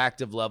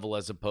proactive level,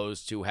 as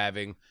opposed to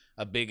having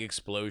a big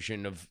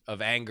explosion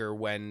of anger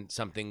when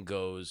something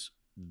goes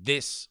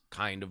this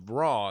kind of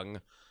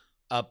wrong?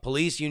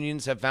 Police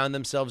unions have found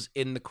themselves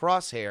in the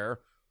crosshair.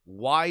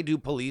 Why do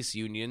police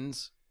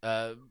unions,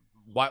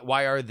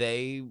 why are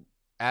they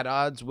at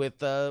odds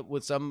with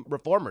some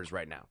reformers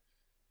right now?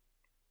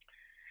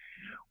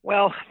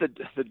 Well,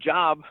 the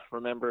job,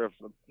 remember,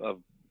 of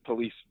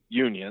police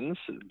unions,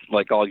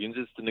 like all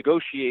unions, is to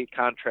negotiate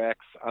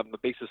contracts on the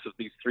basis of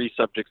these three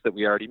subjects that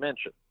we already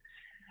mentioned.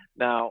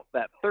 Now,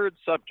 that third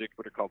subject,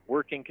 what are called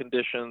working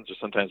conditions or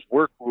sometimes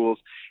work rules,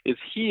 is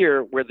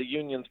here where the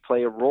unions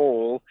play a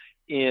role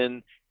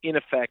in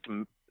effect,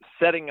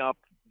 setting up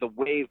the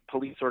way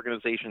police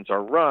organizations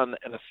are run,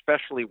 and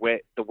especially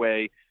the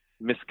way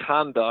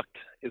misconduct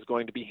is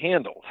going to be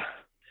handled.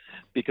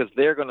 Because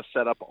they're going to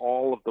set up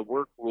all of the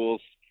work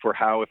rules for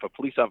how, if a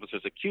police officer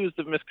is accused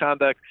of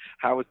misconduct,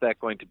 how is that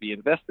going to be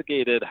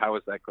investigated? How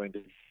is that going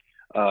to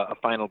a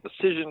final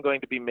decision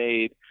going to be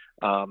made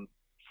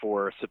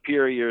for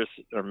superiors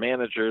or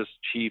managers,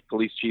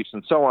 police chiefs,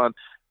 and so on,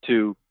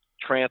 to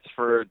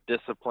transfer,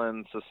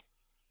 discipline,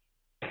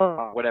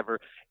 whatever,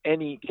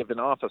 any given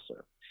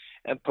officer.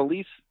 And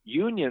police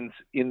unions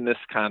in this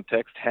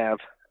context have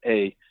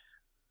a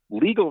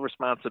legal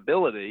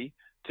responsibility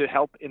to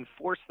help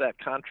enforce that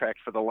contract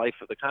for the life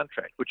of the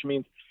contract, which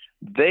means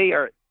they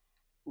are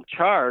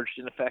charged,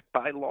 in effect,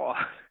 by law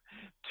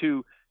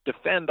to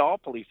defend all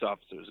police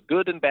officers,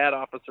 good and bad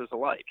officers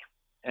alike.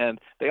 And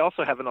they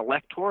also have an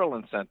electoral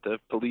incentive,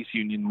 police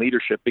union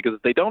leadership, because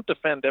if they don't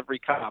defend every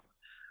cop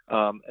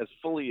as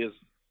fully as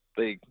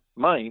they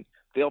might,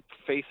 they'll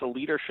face a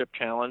leadership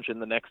challenge in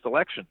the next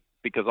election,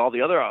 because all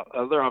the other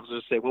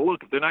officers say, well,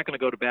 look, if they're not going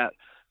to go to bat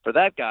for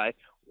that guy,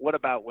 what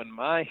about when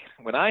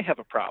I have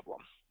a problem?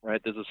 Right?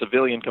 There's a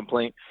civilian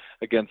complaint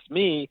against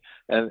me,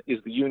 and is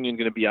the union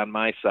going to be on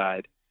my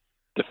side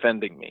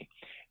defending me?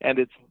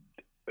 And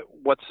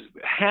what's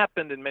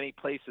happened in many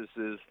places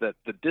is that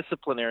the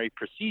disciplinary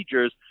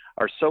procedures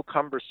are so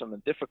cumbersome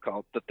and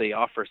difficult that they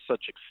offer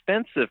such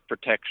extensive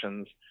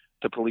protections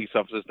to police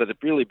officers that it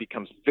really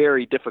becomes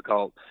very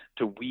difficult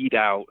to weed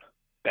out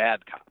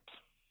bad cops.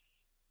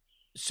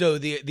 So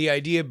the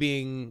idea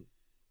being,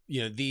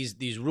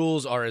 these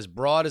rules are as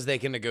broad as they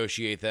can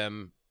negotiate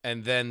them,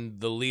 and then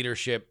the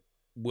leadership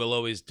will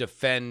always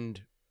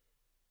defend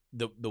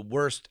the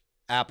worst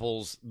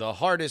apples the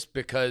hardest,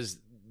 because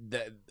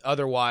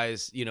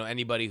otherwise,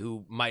 anybody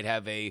who might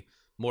have a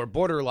more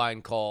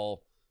borderline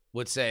call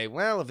would say,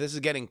 well, if this is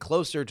getting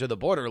closer to the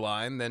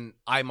borderline, then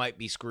I might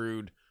be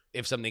screwed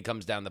if something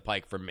comes down the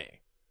pike for me.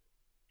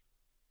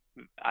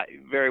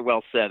 Very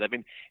well said. I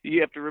mean, you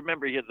have to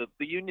remember here that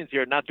the unions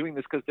here are not doing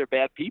this because they're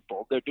bad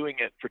people. They're doing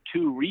it for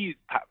two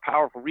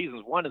powerful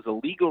reasons. One is a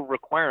legal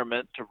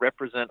requirement to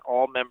represent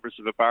all members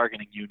of a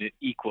bargaining unit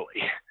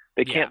equally.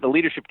 The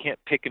leadership can't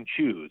pick and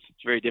choose.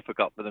 It's very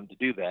difficult for them to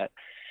do that.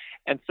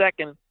 And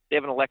second, they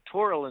have an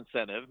electoral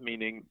incentive,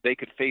 meaning they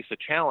could face a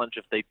challenge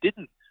if they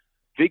didn't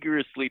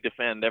vigorously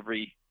defend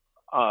every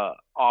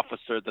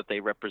officer that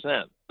they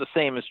represent. The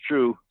same is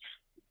true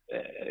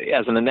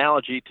as an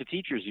analogy to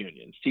teachers'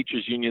 unions.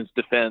 Teachers' unions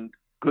defend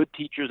good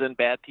teachers and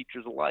bad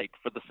teachers alike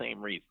for the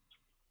same reasons.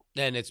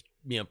 And it's,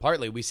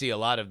 partly we see a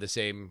lot of the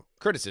same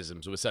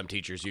criticisms with some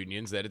teachers'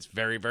 unions, that it's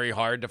very, very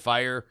hard to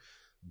fire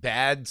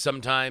bad,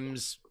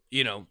 sometimes,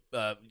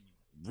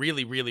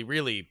 really, really,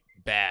 really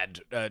bad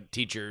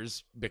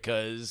teachers,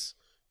 because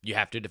you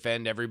have to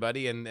defend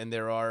everybody, and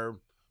there are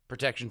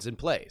protections in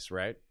place,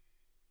 right?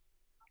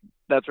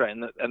 That's right,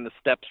 and the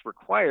steps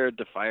required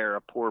to fire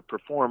a poor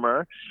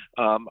performer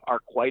are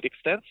quite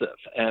extensive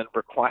and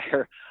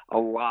require a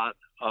lot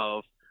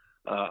of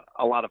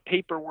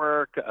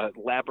paperwork,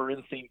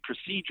 labyrinthine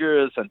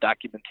procedures, and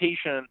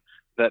documentation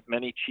that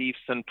many chiefs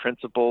and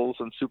principals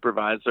and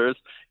supervisors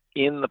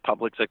in the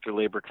public sector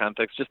labor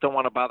context just don't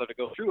want to bother to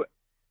go through it,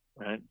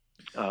 right?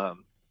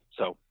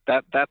 So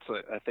that's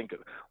I think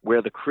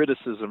where the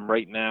criticism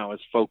right now is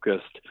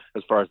focused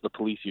as far as the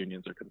police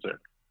unions are concerned.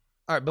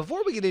 All right,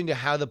 before we get into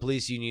how the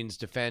police unions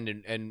defend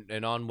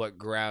and on what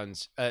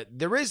grounds,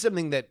 there is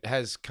something that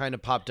has kind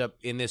of popped up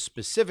in this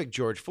specific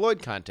George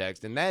Floyd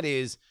context, and that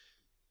is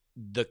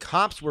the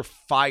cops were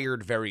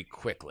fired very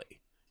quickly.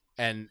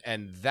 And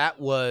that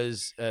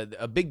was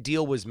a big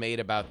deal was made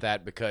about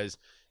that, because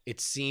it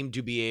seemed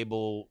to be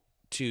able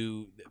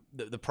to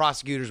the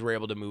prosecutors were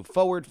able to move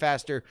forward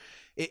faster.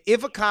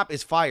 If a cop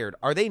is fired,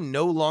 are they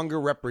no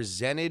longer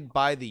represented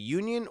by the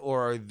union,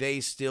 or are they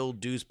still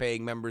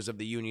dues-paying members of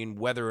the union,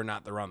 whether or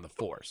not they're on the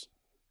force?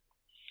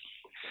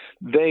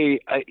 They,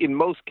 in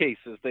most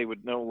cases, they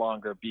would no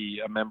longer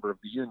be a member of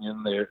the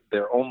union.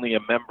 They're only a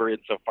member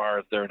insofar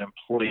as they're an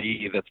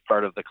employee that's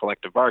part of the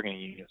collective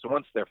bargaining union. So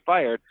once they're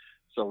fired,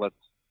 so let's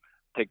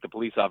take the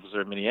police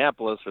officer in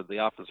Minneapolis, or the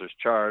officers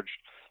charged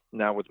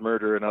now with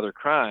murder and other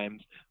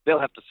crimes, they'll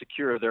have to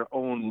secure their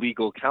own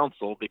legal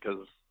counsel,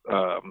 because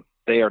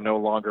they are no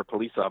longer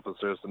police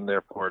officers and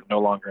therefore no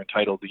longer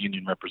entitled to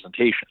union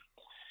representation.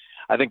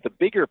 I think the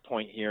bigger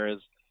point here is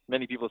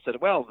many people said,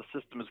 well, the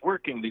system is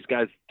working. These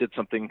guys did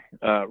something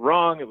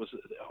wrong. It was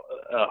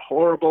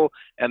horrible,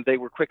 and they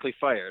were quickly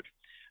fired.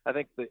 I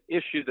think the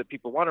issue that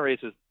people want to raise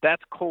is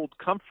that's cold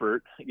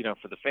comfort,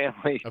 for the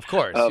family of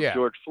course,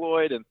 George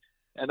Floyd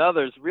and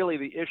others. Really,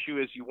 the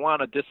issue is you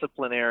want a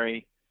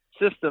disciplinary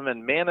system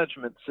and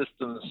management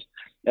systems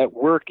at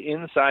work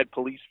inside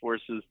police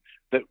forces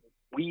that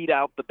weed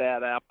out the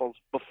bad apples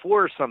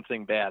before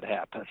something bad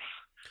happens,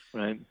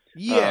 right?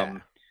 Yeah.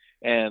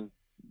 And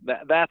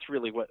that's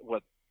really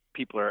what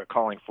people are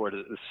calling for,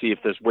 to see if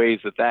there's ways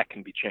that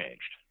can be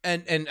changed.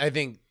 And I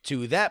think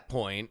to that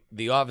point,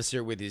 the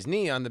officer with his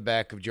knee on the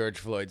back of George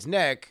Floyd's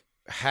neck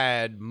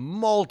had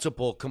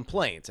multiple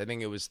complaints. I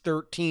think it was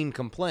 13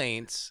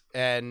 complaints,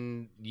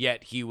 and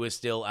yet he was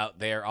still out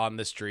there on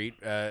the street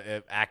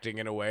acting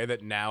in a way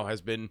that now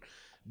has been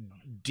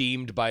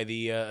deemed by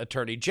the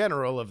attorney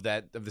general of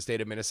the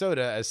state of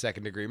Minnesota as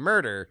second-degree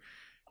murder.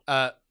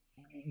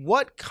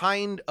 What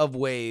kind of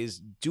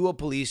ways do a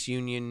police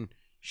union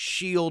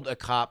shield a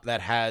cop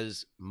that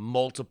has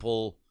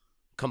multiple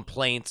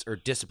complaints or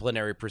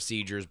disciplinary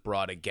procedures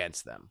brought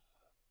against them?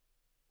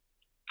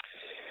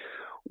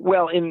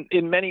 Well, in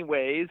many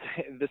ways,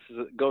 this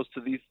goes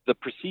to the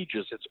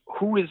procedures. It's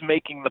who is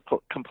making the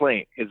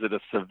complaint. Is it a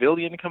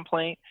civilian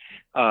complaint,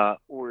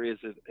 or is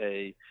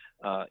it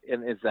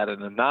and is that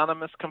an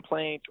anonymous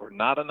complaint or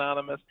not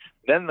anonymous?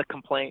 Then the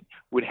complaint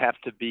would have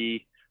to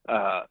be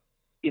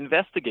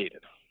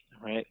investigated,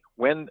 right?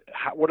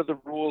 What are the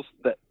rules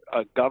that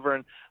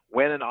govern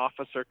when an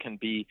officer can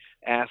be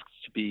asked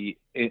to be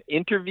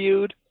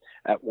interviewed,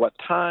 at what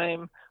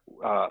time,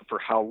 for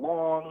how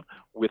long,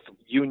 with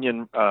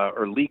union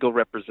or legal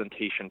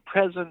representation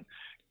present?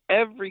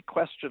 Every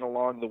question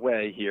along the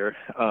way here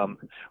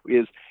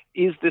is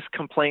this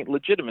complaint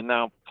legitimate?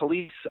 Now,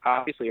 police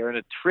obviously are in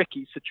a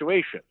tricky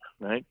situation,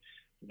 right?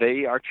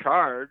 They are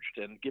charged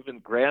and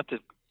granted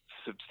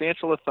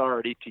substantial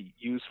authority to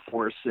use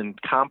force in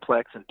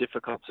complex and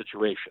difficult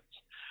situations,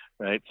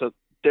 right? So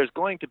there's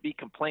going to be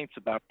complaints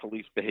about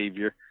police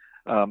behavior.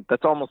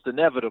 That's almost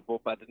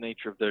inevitable by the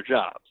nature of their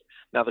jobs.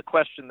 Now, the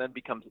question then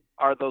becomes,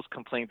 are those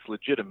complaints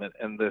legitimate?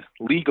 And the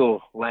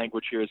legal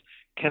language here is,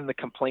 can the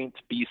complaints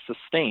be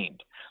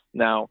sustained?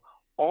 Now,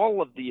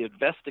 all of the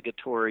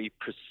investigatory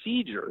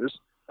procedures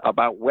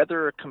about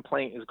whether a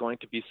complaint is going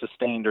to be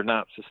sustained or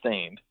not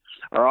sustained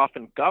are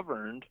often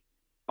governed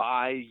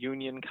by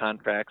union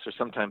contracts, or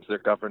sometimes they're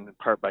governed in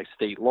part by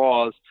state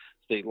laws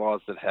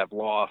that have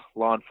law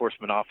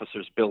enforcement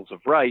officers' bills of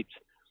rights.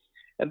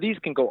 And these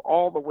can go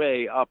all the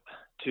way up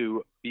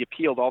to be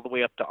appealed all the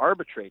way up to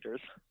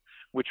arbitrators,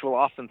 which will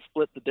often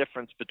split the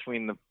difference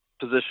between the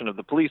position of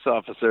the police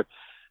officer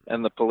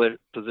and the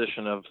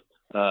position of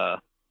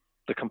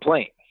the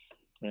complaint.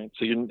 Right?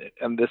 So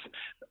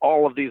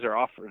all of these are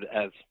offered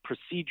as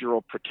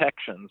procedural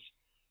protections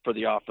for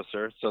the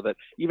officer, so that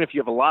even if you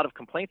have a lot of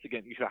complaints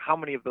against you, how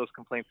many of those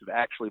complaints have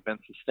actually been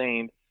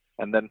sustained,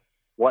 and then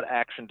what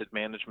action did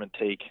management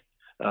take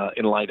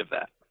in light of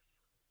that?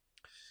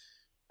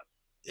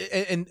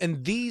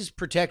 And these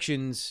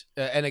protections,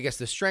 and I guess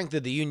the strength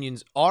of the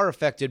unions, are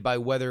affected by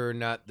whether or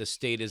not the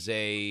state is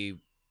a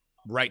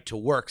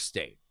right-to-work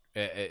state.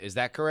 Is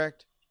that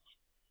correct?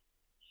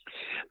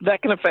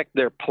 That can affect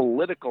their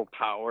political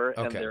power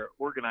and Okay. their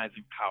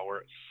organizing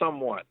power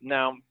somewhat.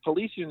 Now,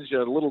 police unions are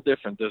a little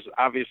different. There's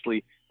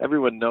obviously,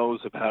 everyone knows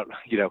about,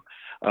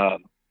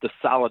 the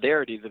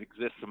solidarity that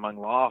exists among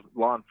law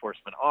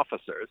enforcement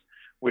officers,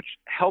 which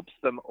helps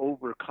them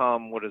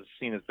overcome what is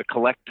seen as the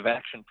collective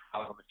action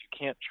problem. If you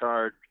can't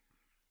charge,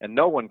 and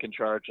no one can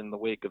charge in the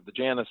wake of the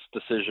Janus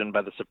decision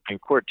by the Supreme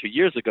Court 2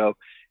 years ago,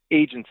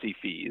 agency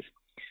fees.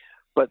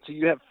 But so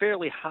you have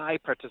fairly high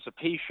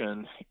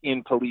participation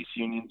in police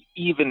unions,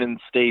 even in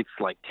states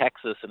like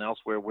Texas and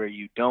elsewhere where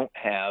you don't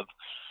have,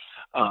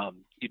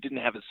 you didn't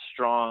have as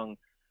strong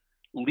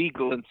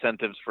legal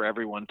incentives for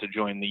everyone to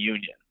join the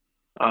union.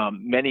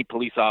 Many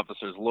police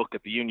officers look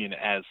at the union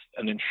as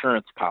an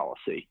insurance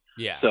policy.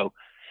 Yeah. So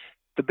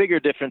the bigger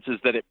difference is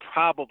that it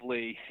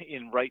probably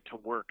in right to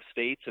work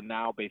states, and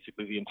now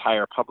basically the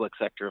entire public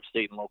sector of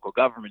state and local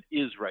government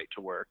is right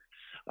to work.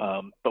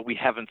 But we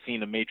haven't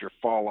seen a major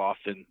fall off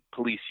in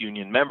police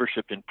union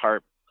membership, in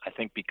part, I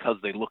think, because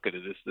they look at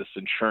it as this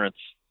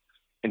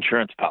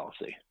insurance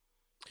policy.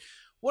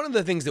 One of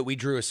the things that we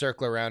drew a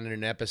circle around in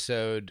an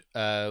episode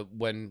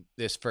when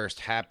this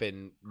first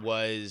happened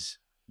was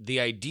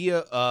the idea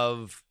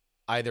of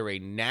either a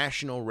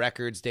national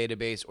records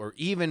database or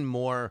even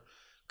more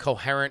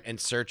coherent and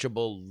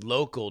searchable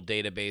local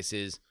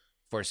databases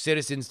for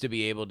citizens to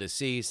be able to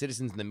see,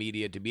 citizens in the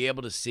media to be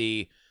able to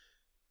see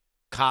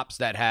cops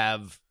that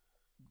have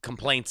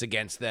complaints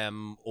against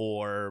them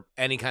or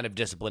any kind of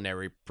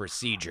disciplinary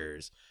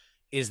procedures.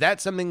 Is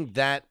that something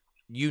that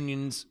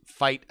unions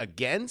fight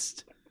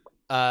against?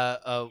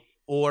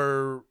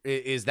 Or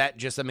is that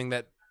just something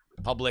that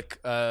public,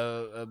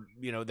 there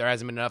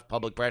hasn't been enough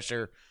public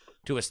pressure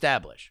to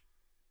establish?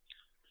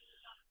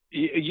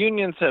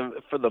 Unions have,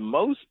 for the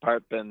most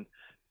part, been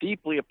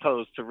deeply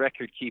opposed to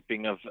record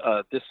keeping of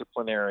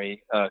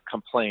disciplinary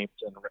complaints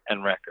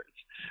and records.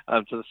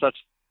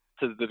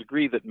 To the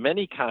degree that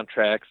many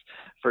contracts,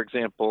 for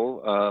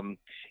example,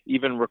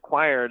 even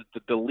required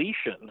the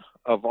deletion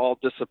of all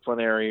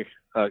disciplinary,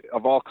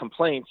 of all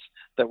complaints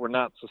that were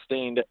not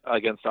sustained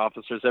against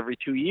officers every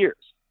 2 years.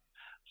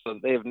 So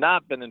they have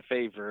not been in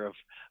favor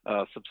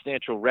of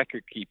substantial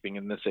record keeping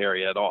in this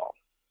area at all.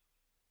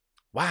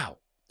 Wow.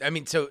 I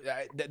mean, so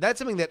that's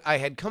something that I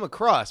had come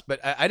across,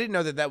 but I didn't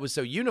know that that was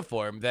so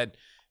uniform, that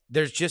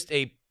there's just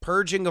a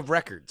purging of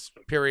records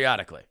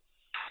periodically.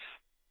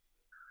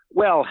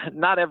 Well,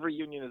 not every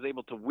union is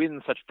able to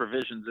win such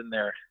provisions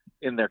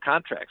in their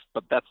contracts,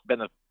 but that's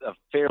been a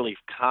fairly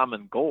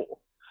common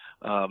goal,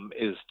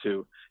 is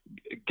to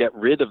get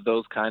rid of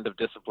those kind of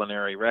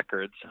disciplinary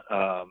records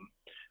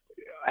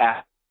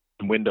at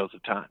windows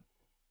of time.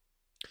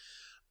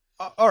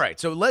 All right,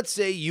 so let's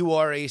say you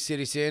are a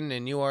citizen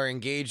and you are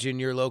engaged in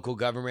your local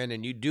government,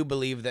 and you do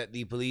believe that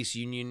the police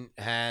union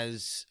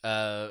has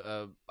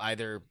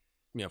either,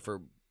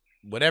 for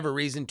whatever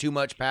reason, too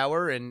much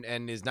power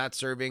and is not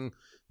serving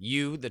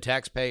you, the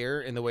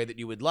taxpayer, in the way that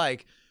you would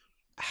like.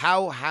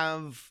 How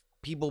have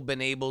people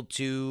been able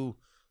to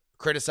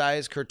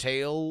criticize,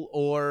 curtail,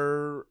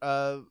 or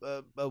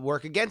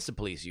work against the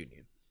police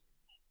union?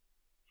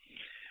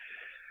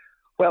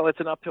 Well, it's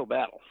an uphill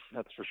battle,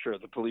 that's for sure.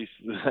 The police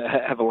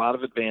have a lot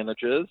of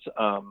advantages.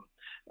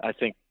 I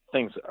think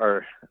things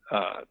are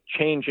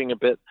changing a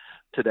bit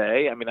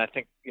today. I mean, I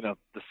think,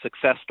 the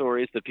success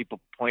stories that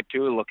people point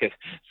to, look at,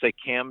 say,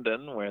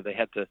 Camden, where they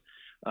had to,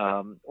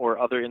 or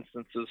other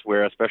instances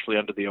where, especially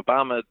under the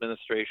Obama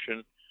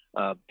administration,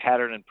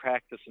 pattern and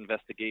practice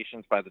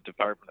investigations by the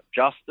Department of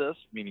Justice,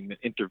 meaning the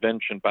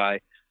intervention by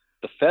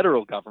the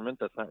federal government.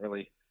 That's not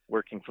really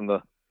working from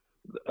the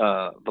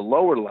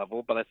lower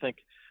level, but I think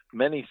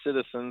many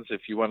citizens,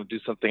 if you want to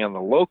do something on the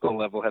local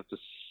level, have to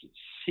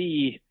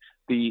see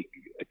the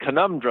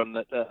conundrum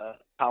that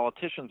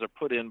politicians are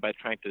put in by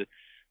trying to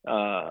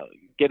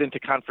get into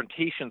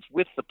confrontations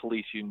with the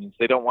police unions.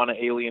 They don't want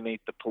to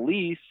alienate the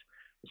police,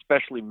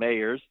 especially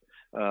mayors.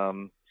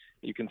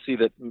 You can see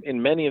that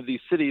in many of these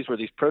cities where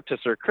these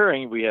protests are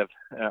occurring, we have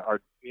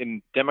are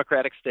in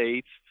Democratic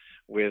states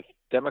with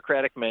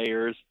Democratic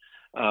mayors,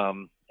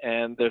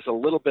 and there's a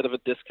little bit of a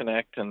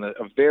disconnect and a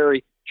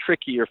very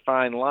tricky or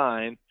fine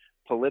line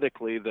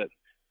politically that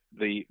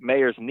the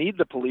mayors need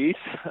the police,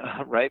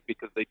 right,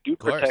 because they do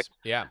protect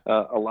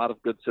a lot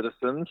of good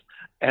citizens.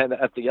 And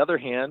at the other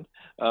hand,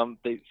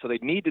 they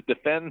need to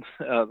defend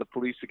the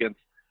police against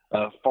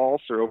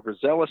false or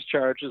overzealous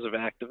charges of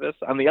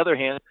activists. On the other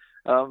hand,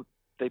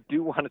 they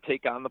do want to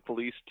take on the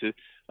police to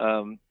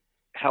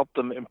help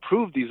them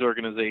improve these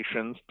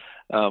organizations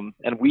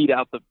and weed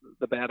out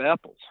the bad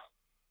apples.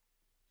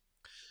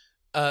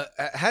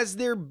 Has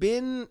there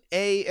been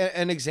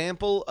an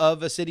example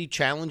of a city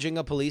challenging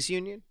a police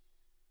union?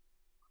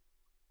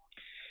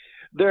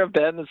 There have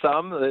been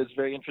some. It's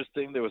very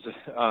interesting. There was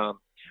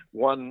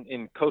one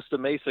in Costa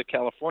Mesa,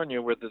 California,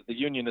 where the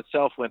union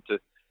itself went to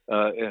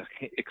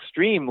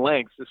extreme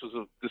lengths. This was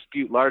a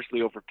dispute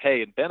largely over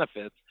pay and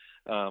benefits,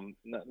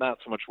 not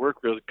so much work.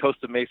 Really,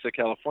 Costa Mesa,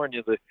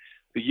 California, the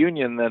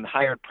union then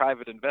hired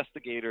private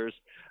investigators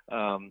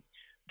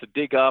to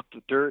dig up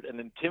the dirt and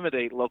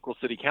intimidate local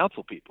city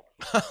council people.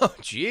 Oh,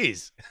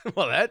 geez.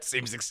 Well, that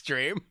seems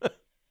extreme.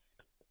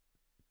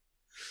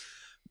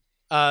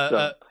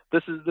 So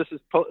this is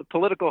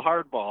political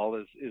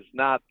hardball is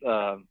not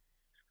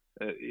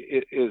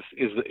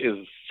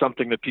is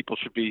something that people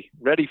should be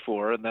ready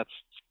for, and that's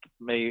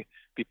may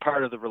be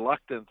part of the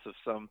reluctance of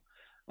some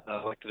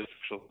elected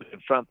officials to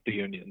confront the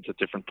unions at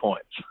different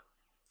points.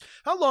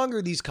 How long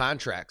are these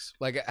contracts?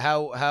 Like,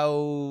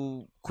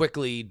 how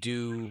quickly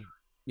do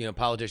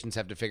politicians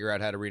have to figure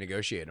out how to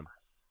renegotiate them?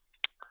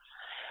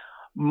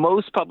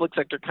 Most public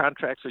sector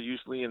contracts are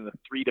usually in the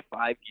 3 to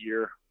 5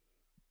 year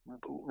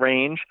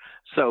range.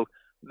 So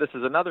this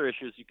is another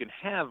issue: is you can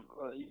have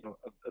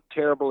a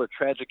terrible or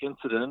tragic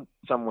incident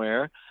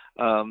somewhere,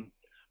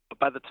 but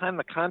by the time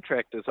the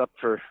contract is up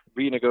for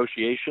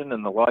renegotiation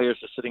and the lawyers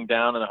are sitting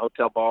down in a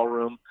hotel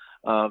ballroom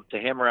to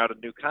hammer out a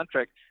new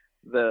contract,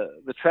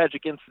 the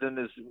tragic incident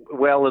is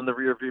well in the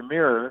rearview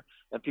mirror,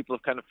 and people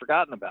have kind of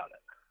forgotten about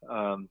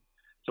it.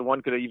 So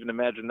one could even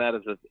imagine that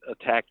as a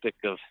tactic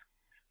of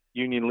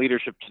union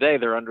leadership today.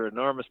 They're under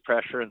enormous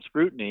pressure and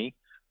scrutiny,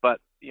 but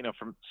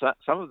from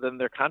some of them,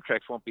 their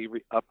contracts won't be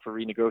up for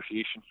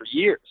renegotiation for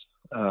years.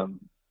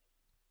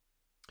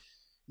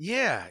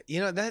 Yeah,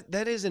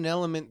 that is an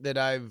element that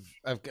I've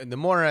the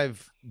more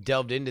I've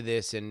delved into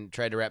this and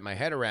tried to wrap my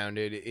head around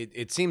it,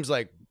 it seems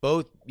like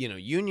both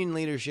union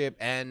leadership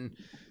and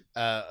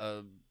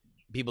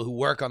people who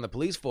work on the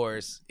police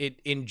force,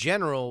 in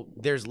general,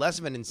 there's less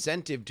of an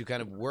incentive to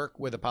kind of work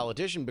with a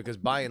politician, because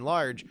by and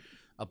large,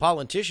 a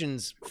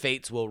politician's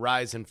fates will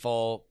rise and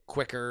fall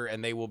quicker,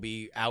 and they will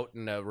be out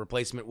and a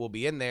replacement will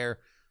be in there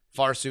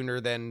far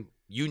sooner than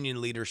union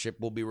leadership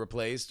will be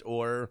replaced,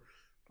 or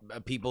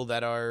people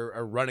that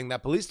are running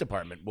that police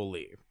department will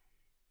leave.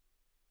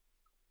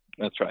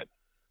 That's right.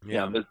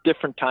 Yeah, there's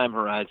different time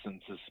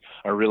horizons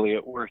are really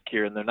at work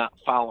here, and they're not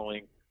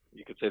following,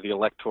 you could say, the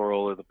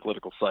electoral or the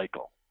political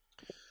cycle.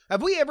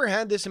 Have we ever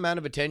had this amount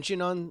of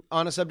attention on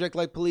a subject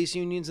like police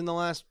unions in the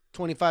last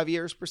 25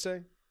 years, per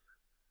se?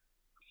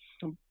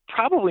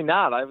 Probably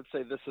not. I would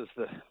say this is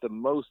the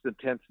most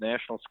intense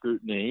national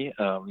scrutiny.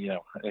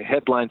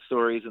 Headline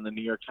stories in the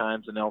New York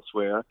Times and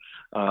elsewhere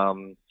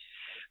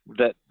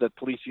that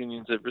police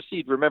unions have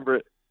received.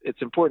 Remember,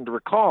 it's important to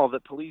recall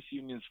that police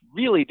unions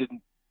really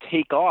didn't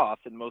take off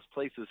in most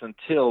places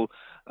until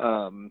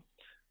the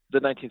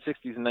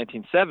 1960s and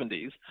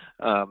 1970s.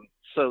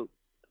 So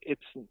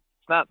it's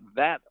not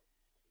that,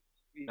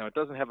 it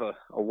doesn't have a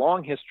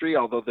long history,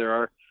 although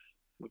there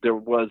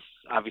was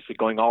obviously,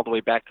 going all the way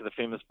back to the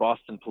famous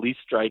Boston police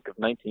strike of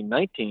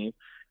 1919,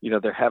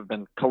 there have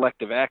been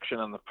collective action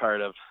on the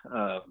part of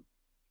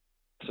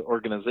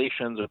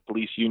organizations or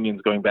police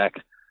unions going back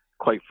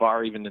quite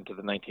far, even into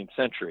the 19th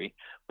century.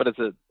 But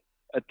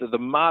the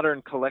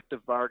modern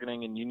collective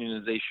bargaining and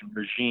unionization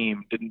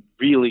regime didn't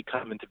really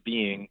come into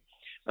being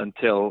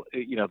until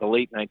the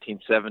late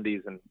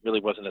 1970s, and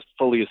really wasn't as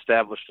fully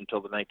established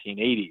until the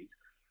 1980s.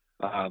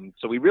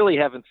 So we really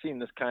haven't seen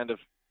this kind of,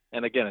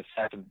 and again, it's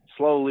happened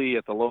slowly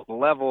at the local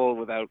level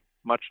without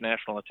much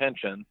national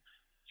attention.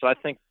 So I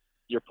think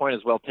your point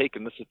is well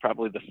taken. This is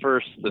probably the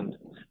first and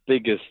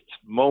biggest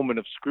moment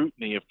of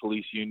scrutiny of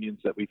police unions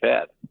that we've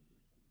had.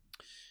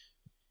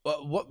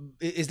 What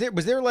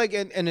was there like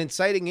an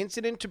inciting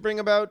incident to bring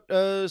about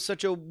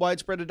such a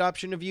widespread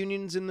adoption of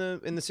unions in the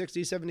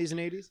 60s, 70s, and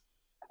 80s?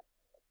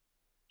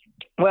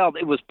 Well,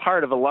 it was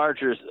part of a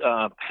larger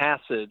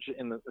passage,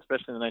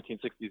 especially in the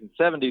 1960s and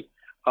 70s,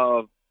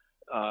 of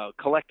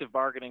collective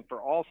bargaining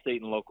for all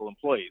state and local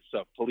employees.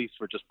 So police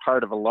were just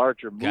part of a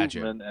larger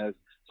movement as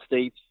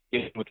states,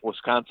 with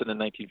Wisconsin in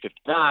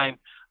 1959,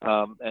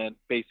 and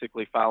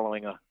basically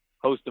following a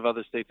host of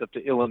other states up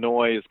to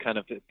Illinois is kind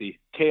of at the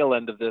tail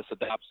end of this,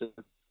 adopts it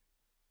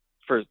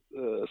for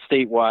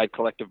statewide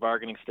collective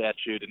bargaining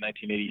statute in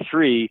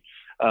 1983.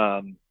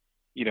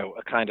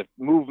 A kind of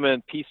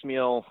movement,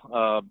 piecemeal,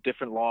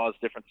 different laws,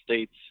 different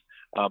states,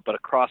 but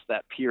across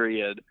that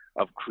period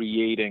of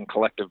creating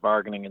collective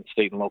bargaining in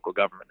state and local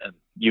government, and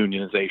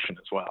unionization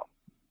as well.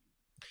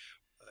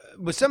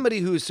 With somebody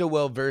who is so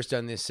well versed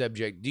on this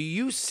subject, do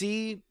you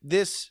see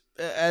this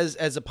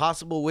as a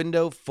possible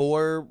window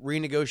for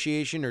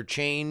renegotiation or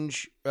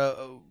change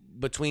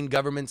between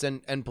governments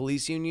and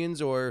police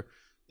unions, or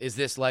is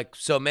this, like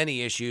so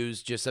many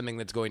issues, just something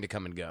that's going to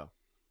come and go?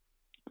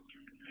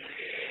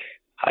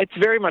 It's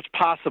very much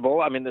possible.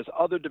 I mean, there's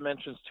other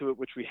dimensions to it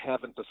which we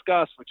haven't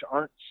discussed, which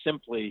aren't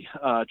simply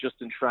just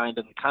enshrined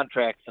in the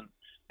contracts and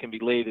can be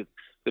laid at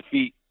the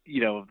feet,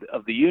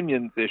 of the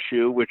unions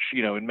issue, which,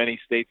 in many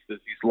states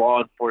there's these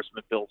law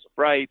enforcement bills of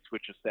rights,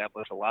 which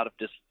establish a lot of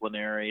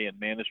disciplinary and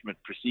management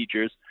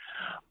procedures.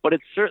 But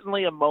it's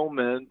certainly a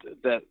moment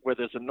where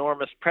there's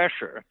enormous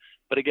pressure.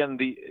 But again,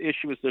 the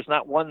issue is there's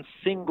not one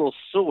single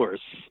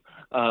source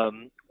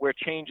where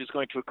change is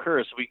going to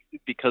occur. So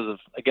because of,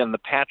 again, the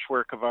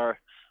patchwork of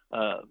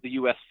the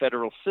U.S.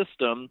 federal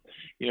system,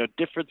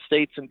 different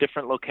states and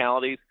different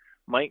localities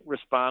might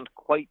respond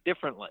quite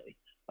differently.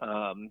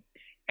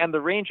 And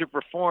the range of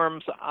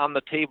reforms on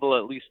the table,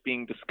 at least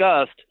being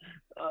discussed,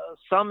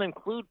 some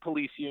include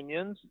police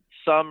unions.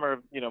 Some are,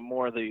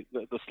 more the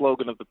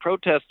slogan of the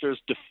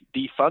protesters,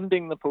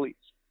 defunding the police,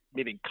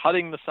 meaning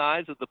cutting the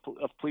size of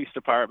police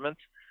departments.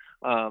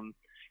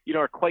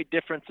 are quite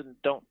different and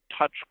don't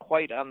touch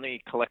quite on the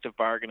collective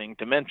bargaining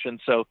dimension.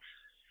 So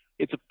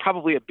it's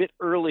probably a bit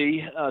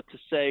early to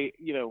say,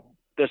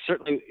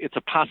 it's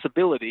a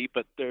possibility,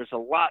 but there's a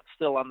lot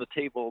still on the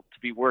table to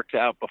be worked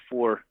out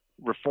before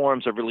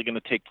reforms are really going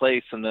to take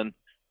place. And then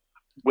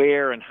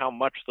where and how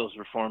much those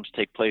reforms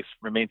take place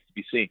remains to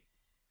be seen.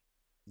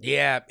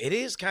 Yeah, it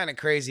is kind of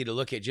crazy to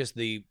look at just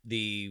the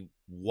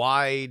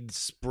wide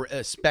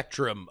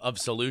spectrum of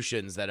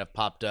solutions that have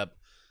popped up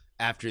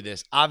after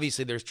this.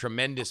 Obviously, there's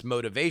tremendous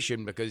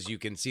motivation because you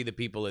can see the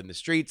people in the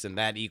streets, and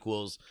that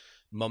equals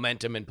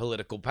momentum and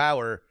political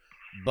power.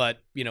 But,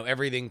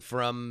 everything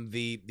from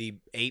the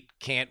 8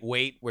 can't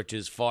wait, which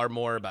is far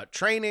more about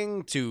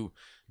training, to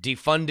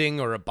defunding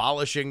or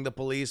abolishing the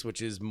police,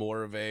 which is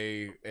more of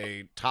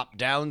a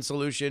top-down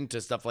solution,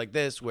 to stuff like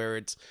this, where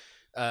it's,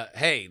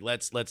 hey,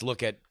 let's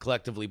look at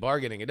collectively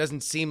bargaining. It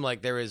doesn't seem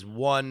like there is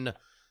one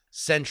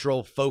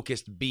central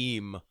focused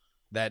beam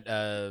that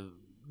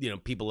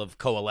people have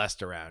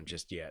coalesced around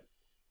just yet.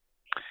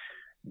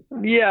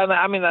 Yeah,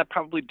 I mean, that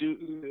probably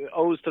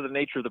owes to the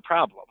nature of the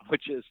problem,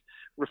 which is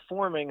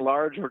reforming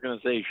large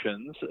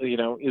organizations,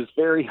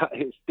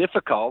 is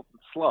difficult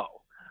and slow.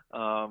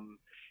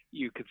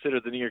 You consider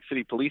the New York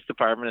City Police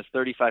Department as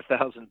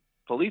 35,000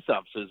 police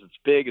officers. It's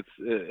big.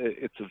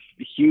 It's a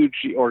huge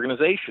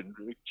organization.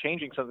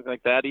 Changing something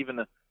like that, even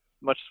a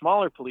much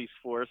smaller police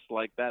force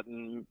like that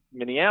in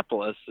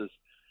Minneapolis is,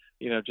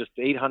 just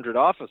 800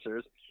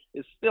 officers,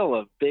 is still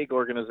a big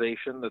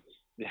organization that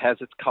has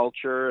its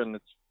culture and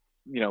its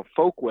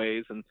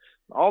folkways, and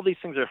all these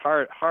things are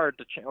hard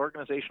to change.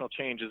 Organizational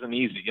change isn't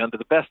easy under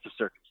the best of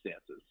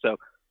circumstances. So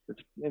it's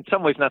in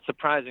some ways not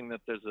surprising that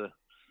there's a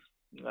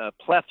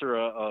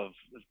plethora of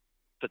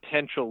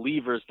potential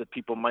levers that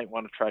people might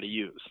want to try to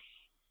use.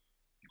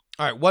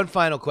 All right, one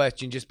final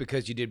question, just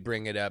because you did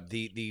bring it up.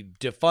 The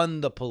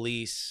defund the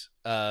police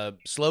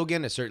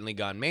slogan has certainly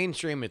gone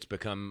mainstream. It's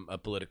become a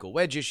political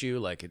wedge issue,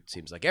 like it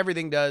seems like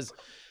everything does,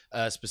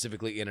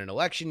 specifically in an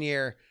election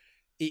year.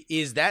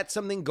 Is that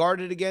something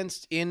guarded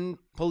against in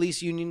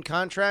police union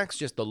contracts,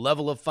 just the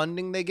level of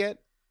funding they get?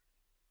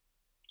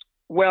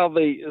 Well,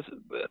 the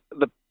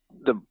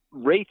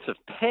rates of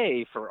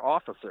pay for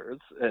officers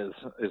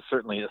is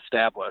certainly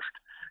established,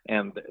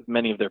 and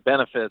many of their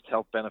benefits,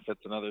 health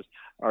benefits and others,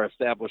 are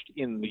established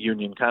in the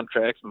union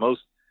contracts.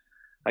 Most,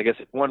 I guess,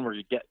 if one were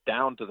to get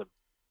down to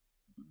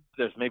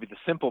there's maybe the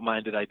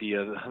simple-minded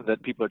idea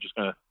that people are just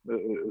going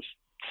to,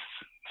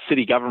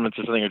 city governments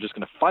or something are just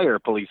going to fire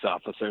police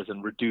officers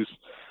and reduce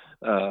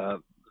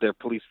their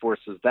police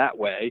forces that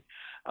way.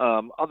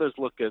 Others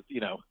look at,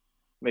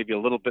 maybe a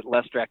little bit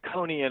less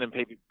draconian and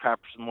maybe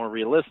perhaps more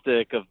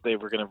realistic of they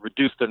were going to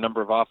reduce their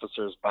number of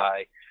officers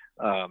by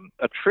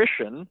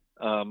attrition,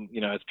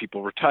 as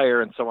people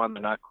retire and so on.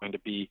 They're not going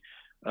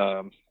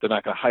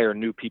to hire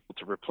new people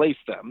to replace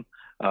them,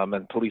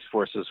 and police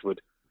forces would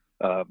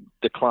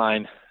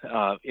decline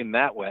in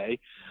that way.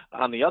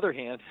 On the other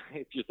hand,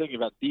 if you're thinking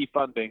about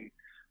defunding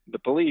the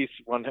police,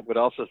 one would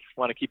also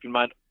want to keep in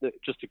mind that,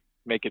 just to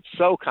make it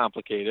so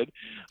complicated,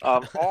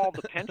 all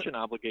the pension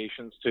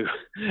obligations to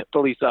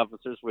police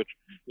officers, which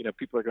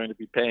people are going to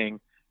be paying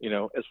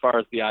as far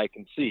as the eye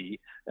can see,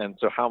 and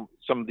so how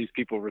some of these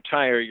people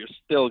retire, you're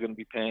still going to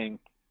be paying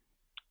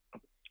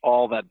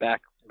all that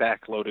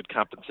backloaded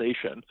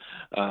compensation.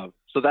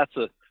 So that's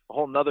a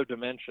whole nother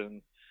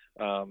dimension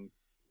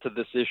to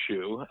this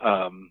issue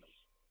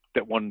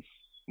that one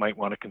might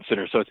want to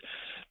consider. So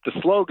the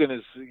slogan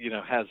is,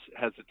 has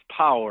its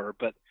power,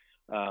 but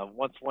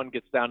once one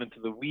gets down into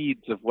the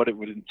weeds of what it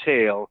would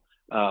entail,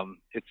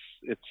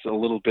 it's a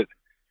little bit.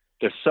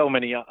 There's so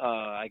many,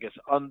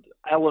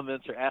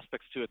 elements or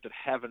aspects to it that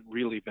haven't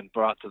really been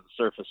brought to the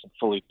surface and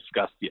fully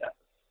discussed yet.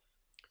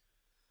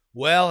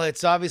 Well,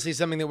 it's obviously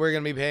something that we're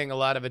going to be paying a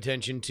lot of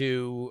attention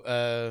to,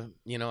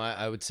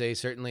 I would say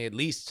certainly at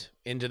least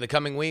into the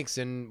coming weeks,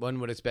 and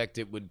one would expect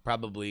it would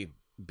probably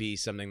be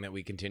something that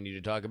we continue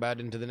to talk about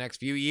into the next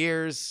few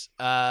years.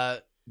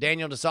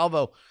 Daniel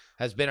DeSalvo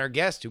has been our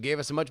guest, who gave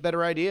us a much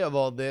better idea of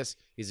all this.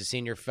 He's a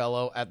senior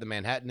fellow at the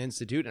Manhattan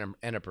Institute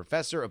and a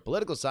professor of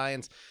political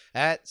science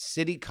at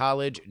City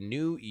College,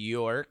 New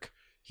York.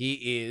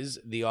 He is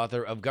the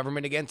author of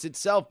Government Against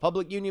Itself,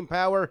 Public Union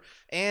Power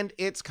and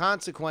Its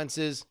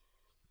Consequences.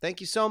 Thank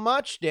you so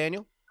much,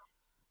 Daniel.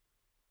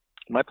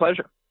 My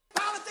pleasure.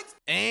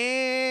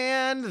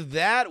 And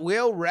that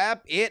will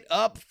wrap it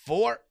up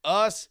for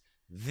us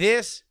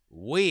this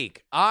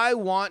week. I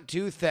want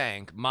to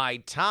thank my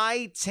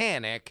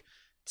Titanic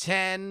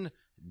 $10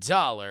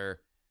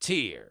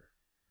 tier.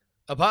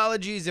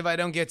 Apologies if I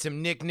don't get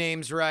some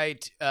nicknames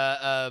right,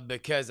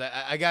 because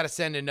I got to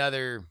send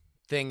another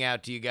thing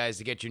out to you guys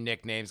to get your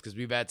nicknames because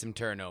we've had some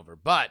turnover.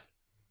 But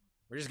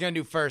we're just going to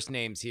do first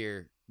names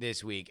here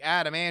this week.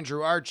 Adam,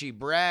 Andrew, Archie,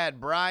 Brad,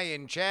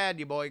 Brian, Chad,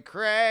 your boy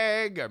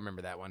Craig. I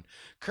remember that one.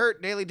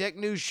 Kurt, Daily Tech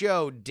News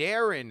Show,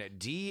 Darren,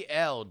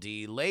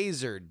 DLD,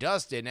 Laser,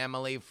 Dustin,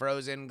 Emily,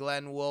 Frozen,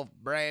 Glenn, Wolf,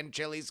 Brian,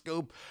 Chili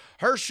Scoop,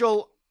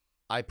 Herschel,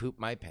 I Poop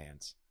My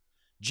Pants,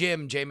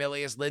 Jim, J.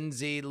 Milius,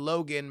 Lindsay,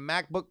 Logan,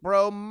 MacBook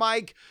Pro,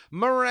 Mike,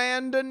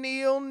 Miranda,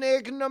 Neil,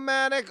 Nick,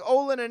 Nomadic,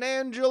 Olin and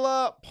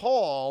Angela,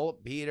 Paul,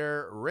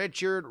 Peter,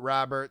 Richard,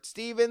 Robert,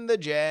 Steven, the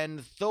Jen,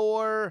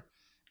 Thor,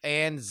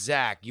 and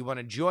Zach. You want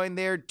to join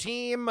their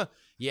team?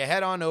 You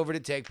head on over to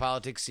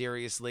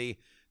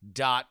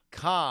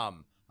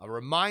TakePoliticsSeriously.com. A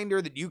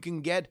reminder that you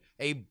can get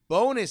a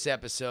bonus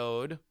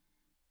episode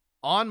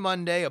on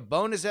Monday, a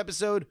bonus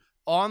episode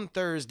on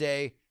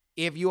Thursday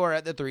if you are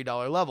at the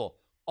 $3 level.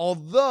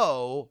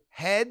 Although,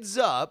 heads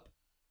up,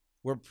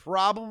 we're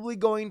probably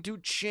going to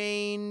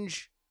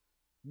change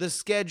the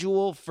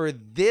schedule for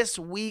this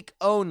week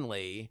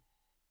only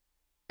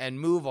and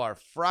move our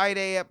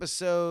Friday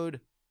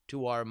episode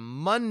to our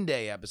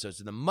Monday episode.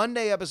 So the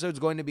Monday episode is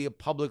going to be a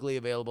publicly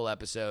available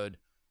episode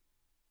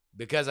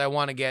because I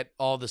want to get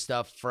all the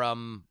stuff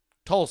from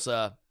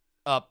Tulsa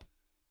up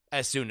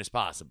as soon as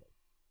possible.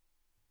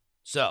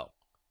 So,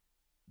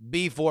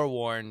 be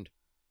forewarned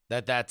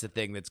that that's a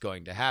thing that's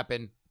going to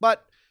happen.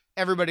 But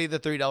everybody at the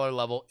 $3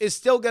 level is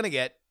still going to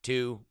get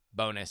 2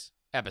 bonus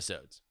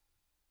episodes.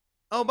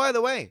 Oh, by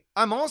the way,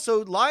 I'm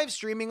also live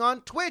streaming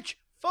on Twitch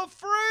for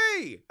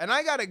free. And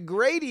I got a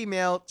great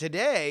email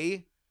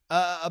today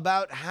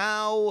about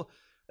how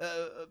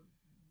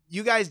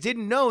you guys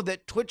didn't know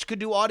that Twitch could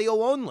do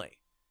audio only.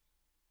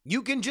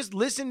 You can just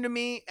listen to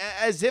me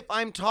as if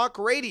I'm talk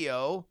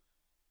radio.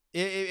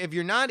 If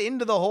you're not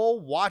into the whole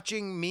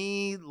watching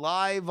me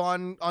live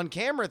on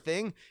camera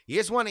thing, you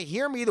just want to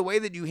hear me the way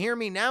that you hear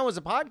me now as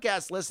a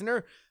podcast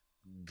listener,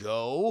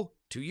 go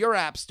to your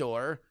app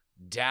store,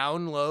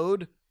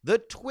 download the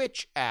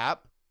Twitch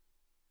app,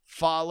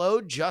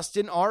 follow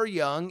Justin R.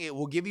 Young. It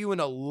will give you an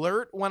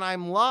alert when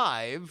I'm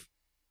live,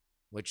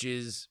 which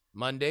is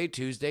Monday,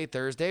 Tuesday,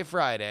 Thursday,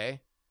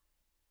 Friday,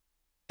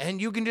 and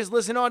you can just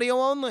listen audio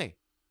only.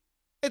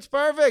 It's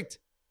perfect.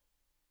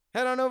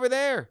 Head on over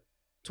there.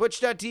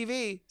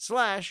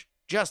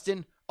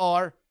 Twitch.tv/Justin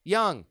R.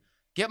 Young.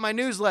 Get my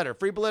newsletter,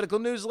 Free Political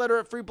Newsletter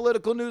at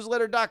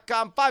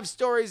freepoliticalnewsletter.com. 5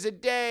 stories a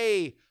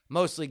day.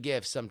 Mostly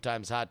gifts,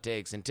 sometimes hot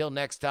takes. Until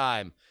next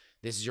time,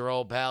 this is your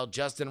old pal,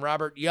 Justin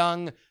Robert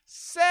Young,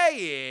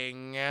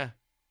 saying that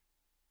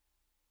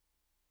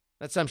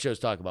some shows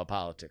talk about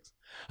politics.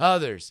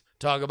 Others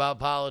talk about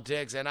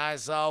politics, and I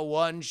saw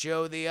one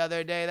show the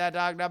other day that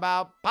talked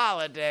about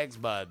politics,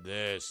 but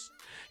this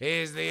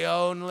is the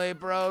only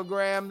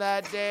program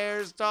that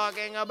dares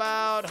talking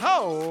about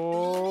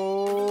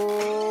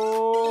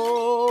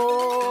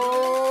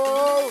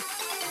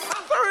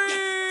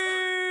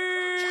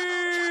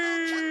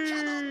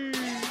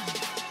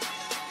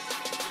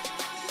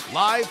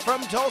Live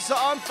from Tulsa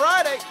on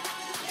Friday.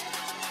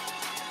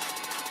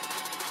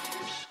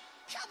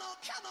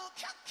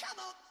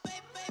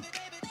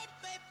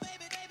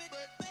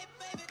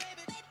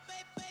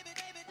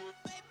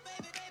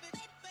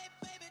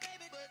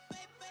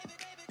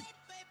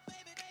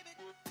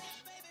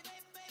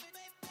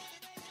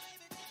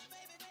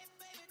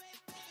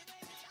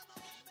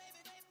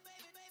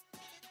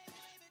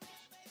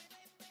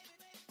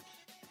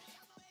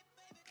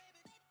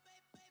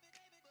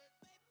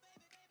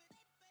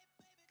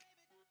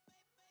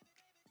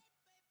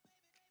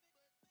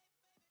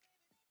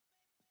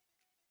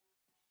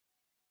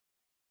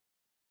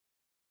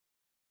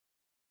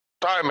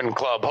 Diamond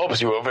Club hopes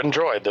you have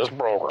enjoyed this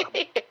program.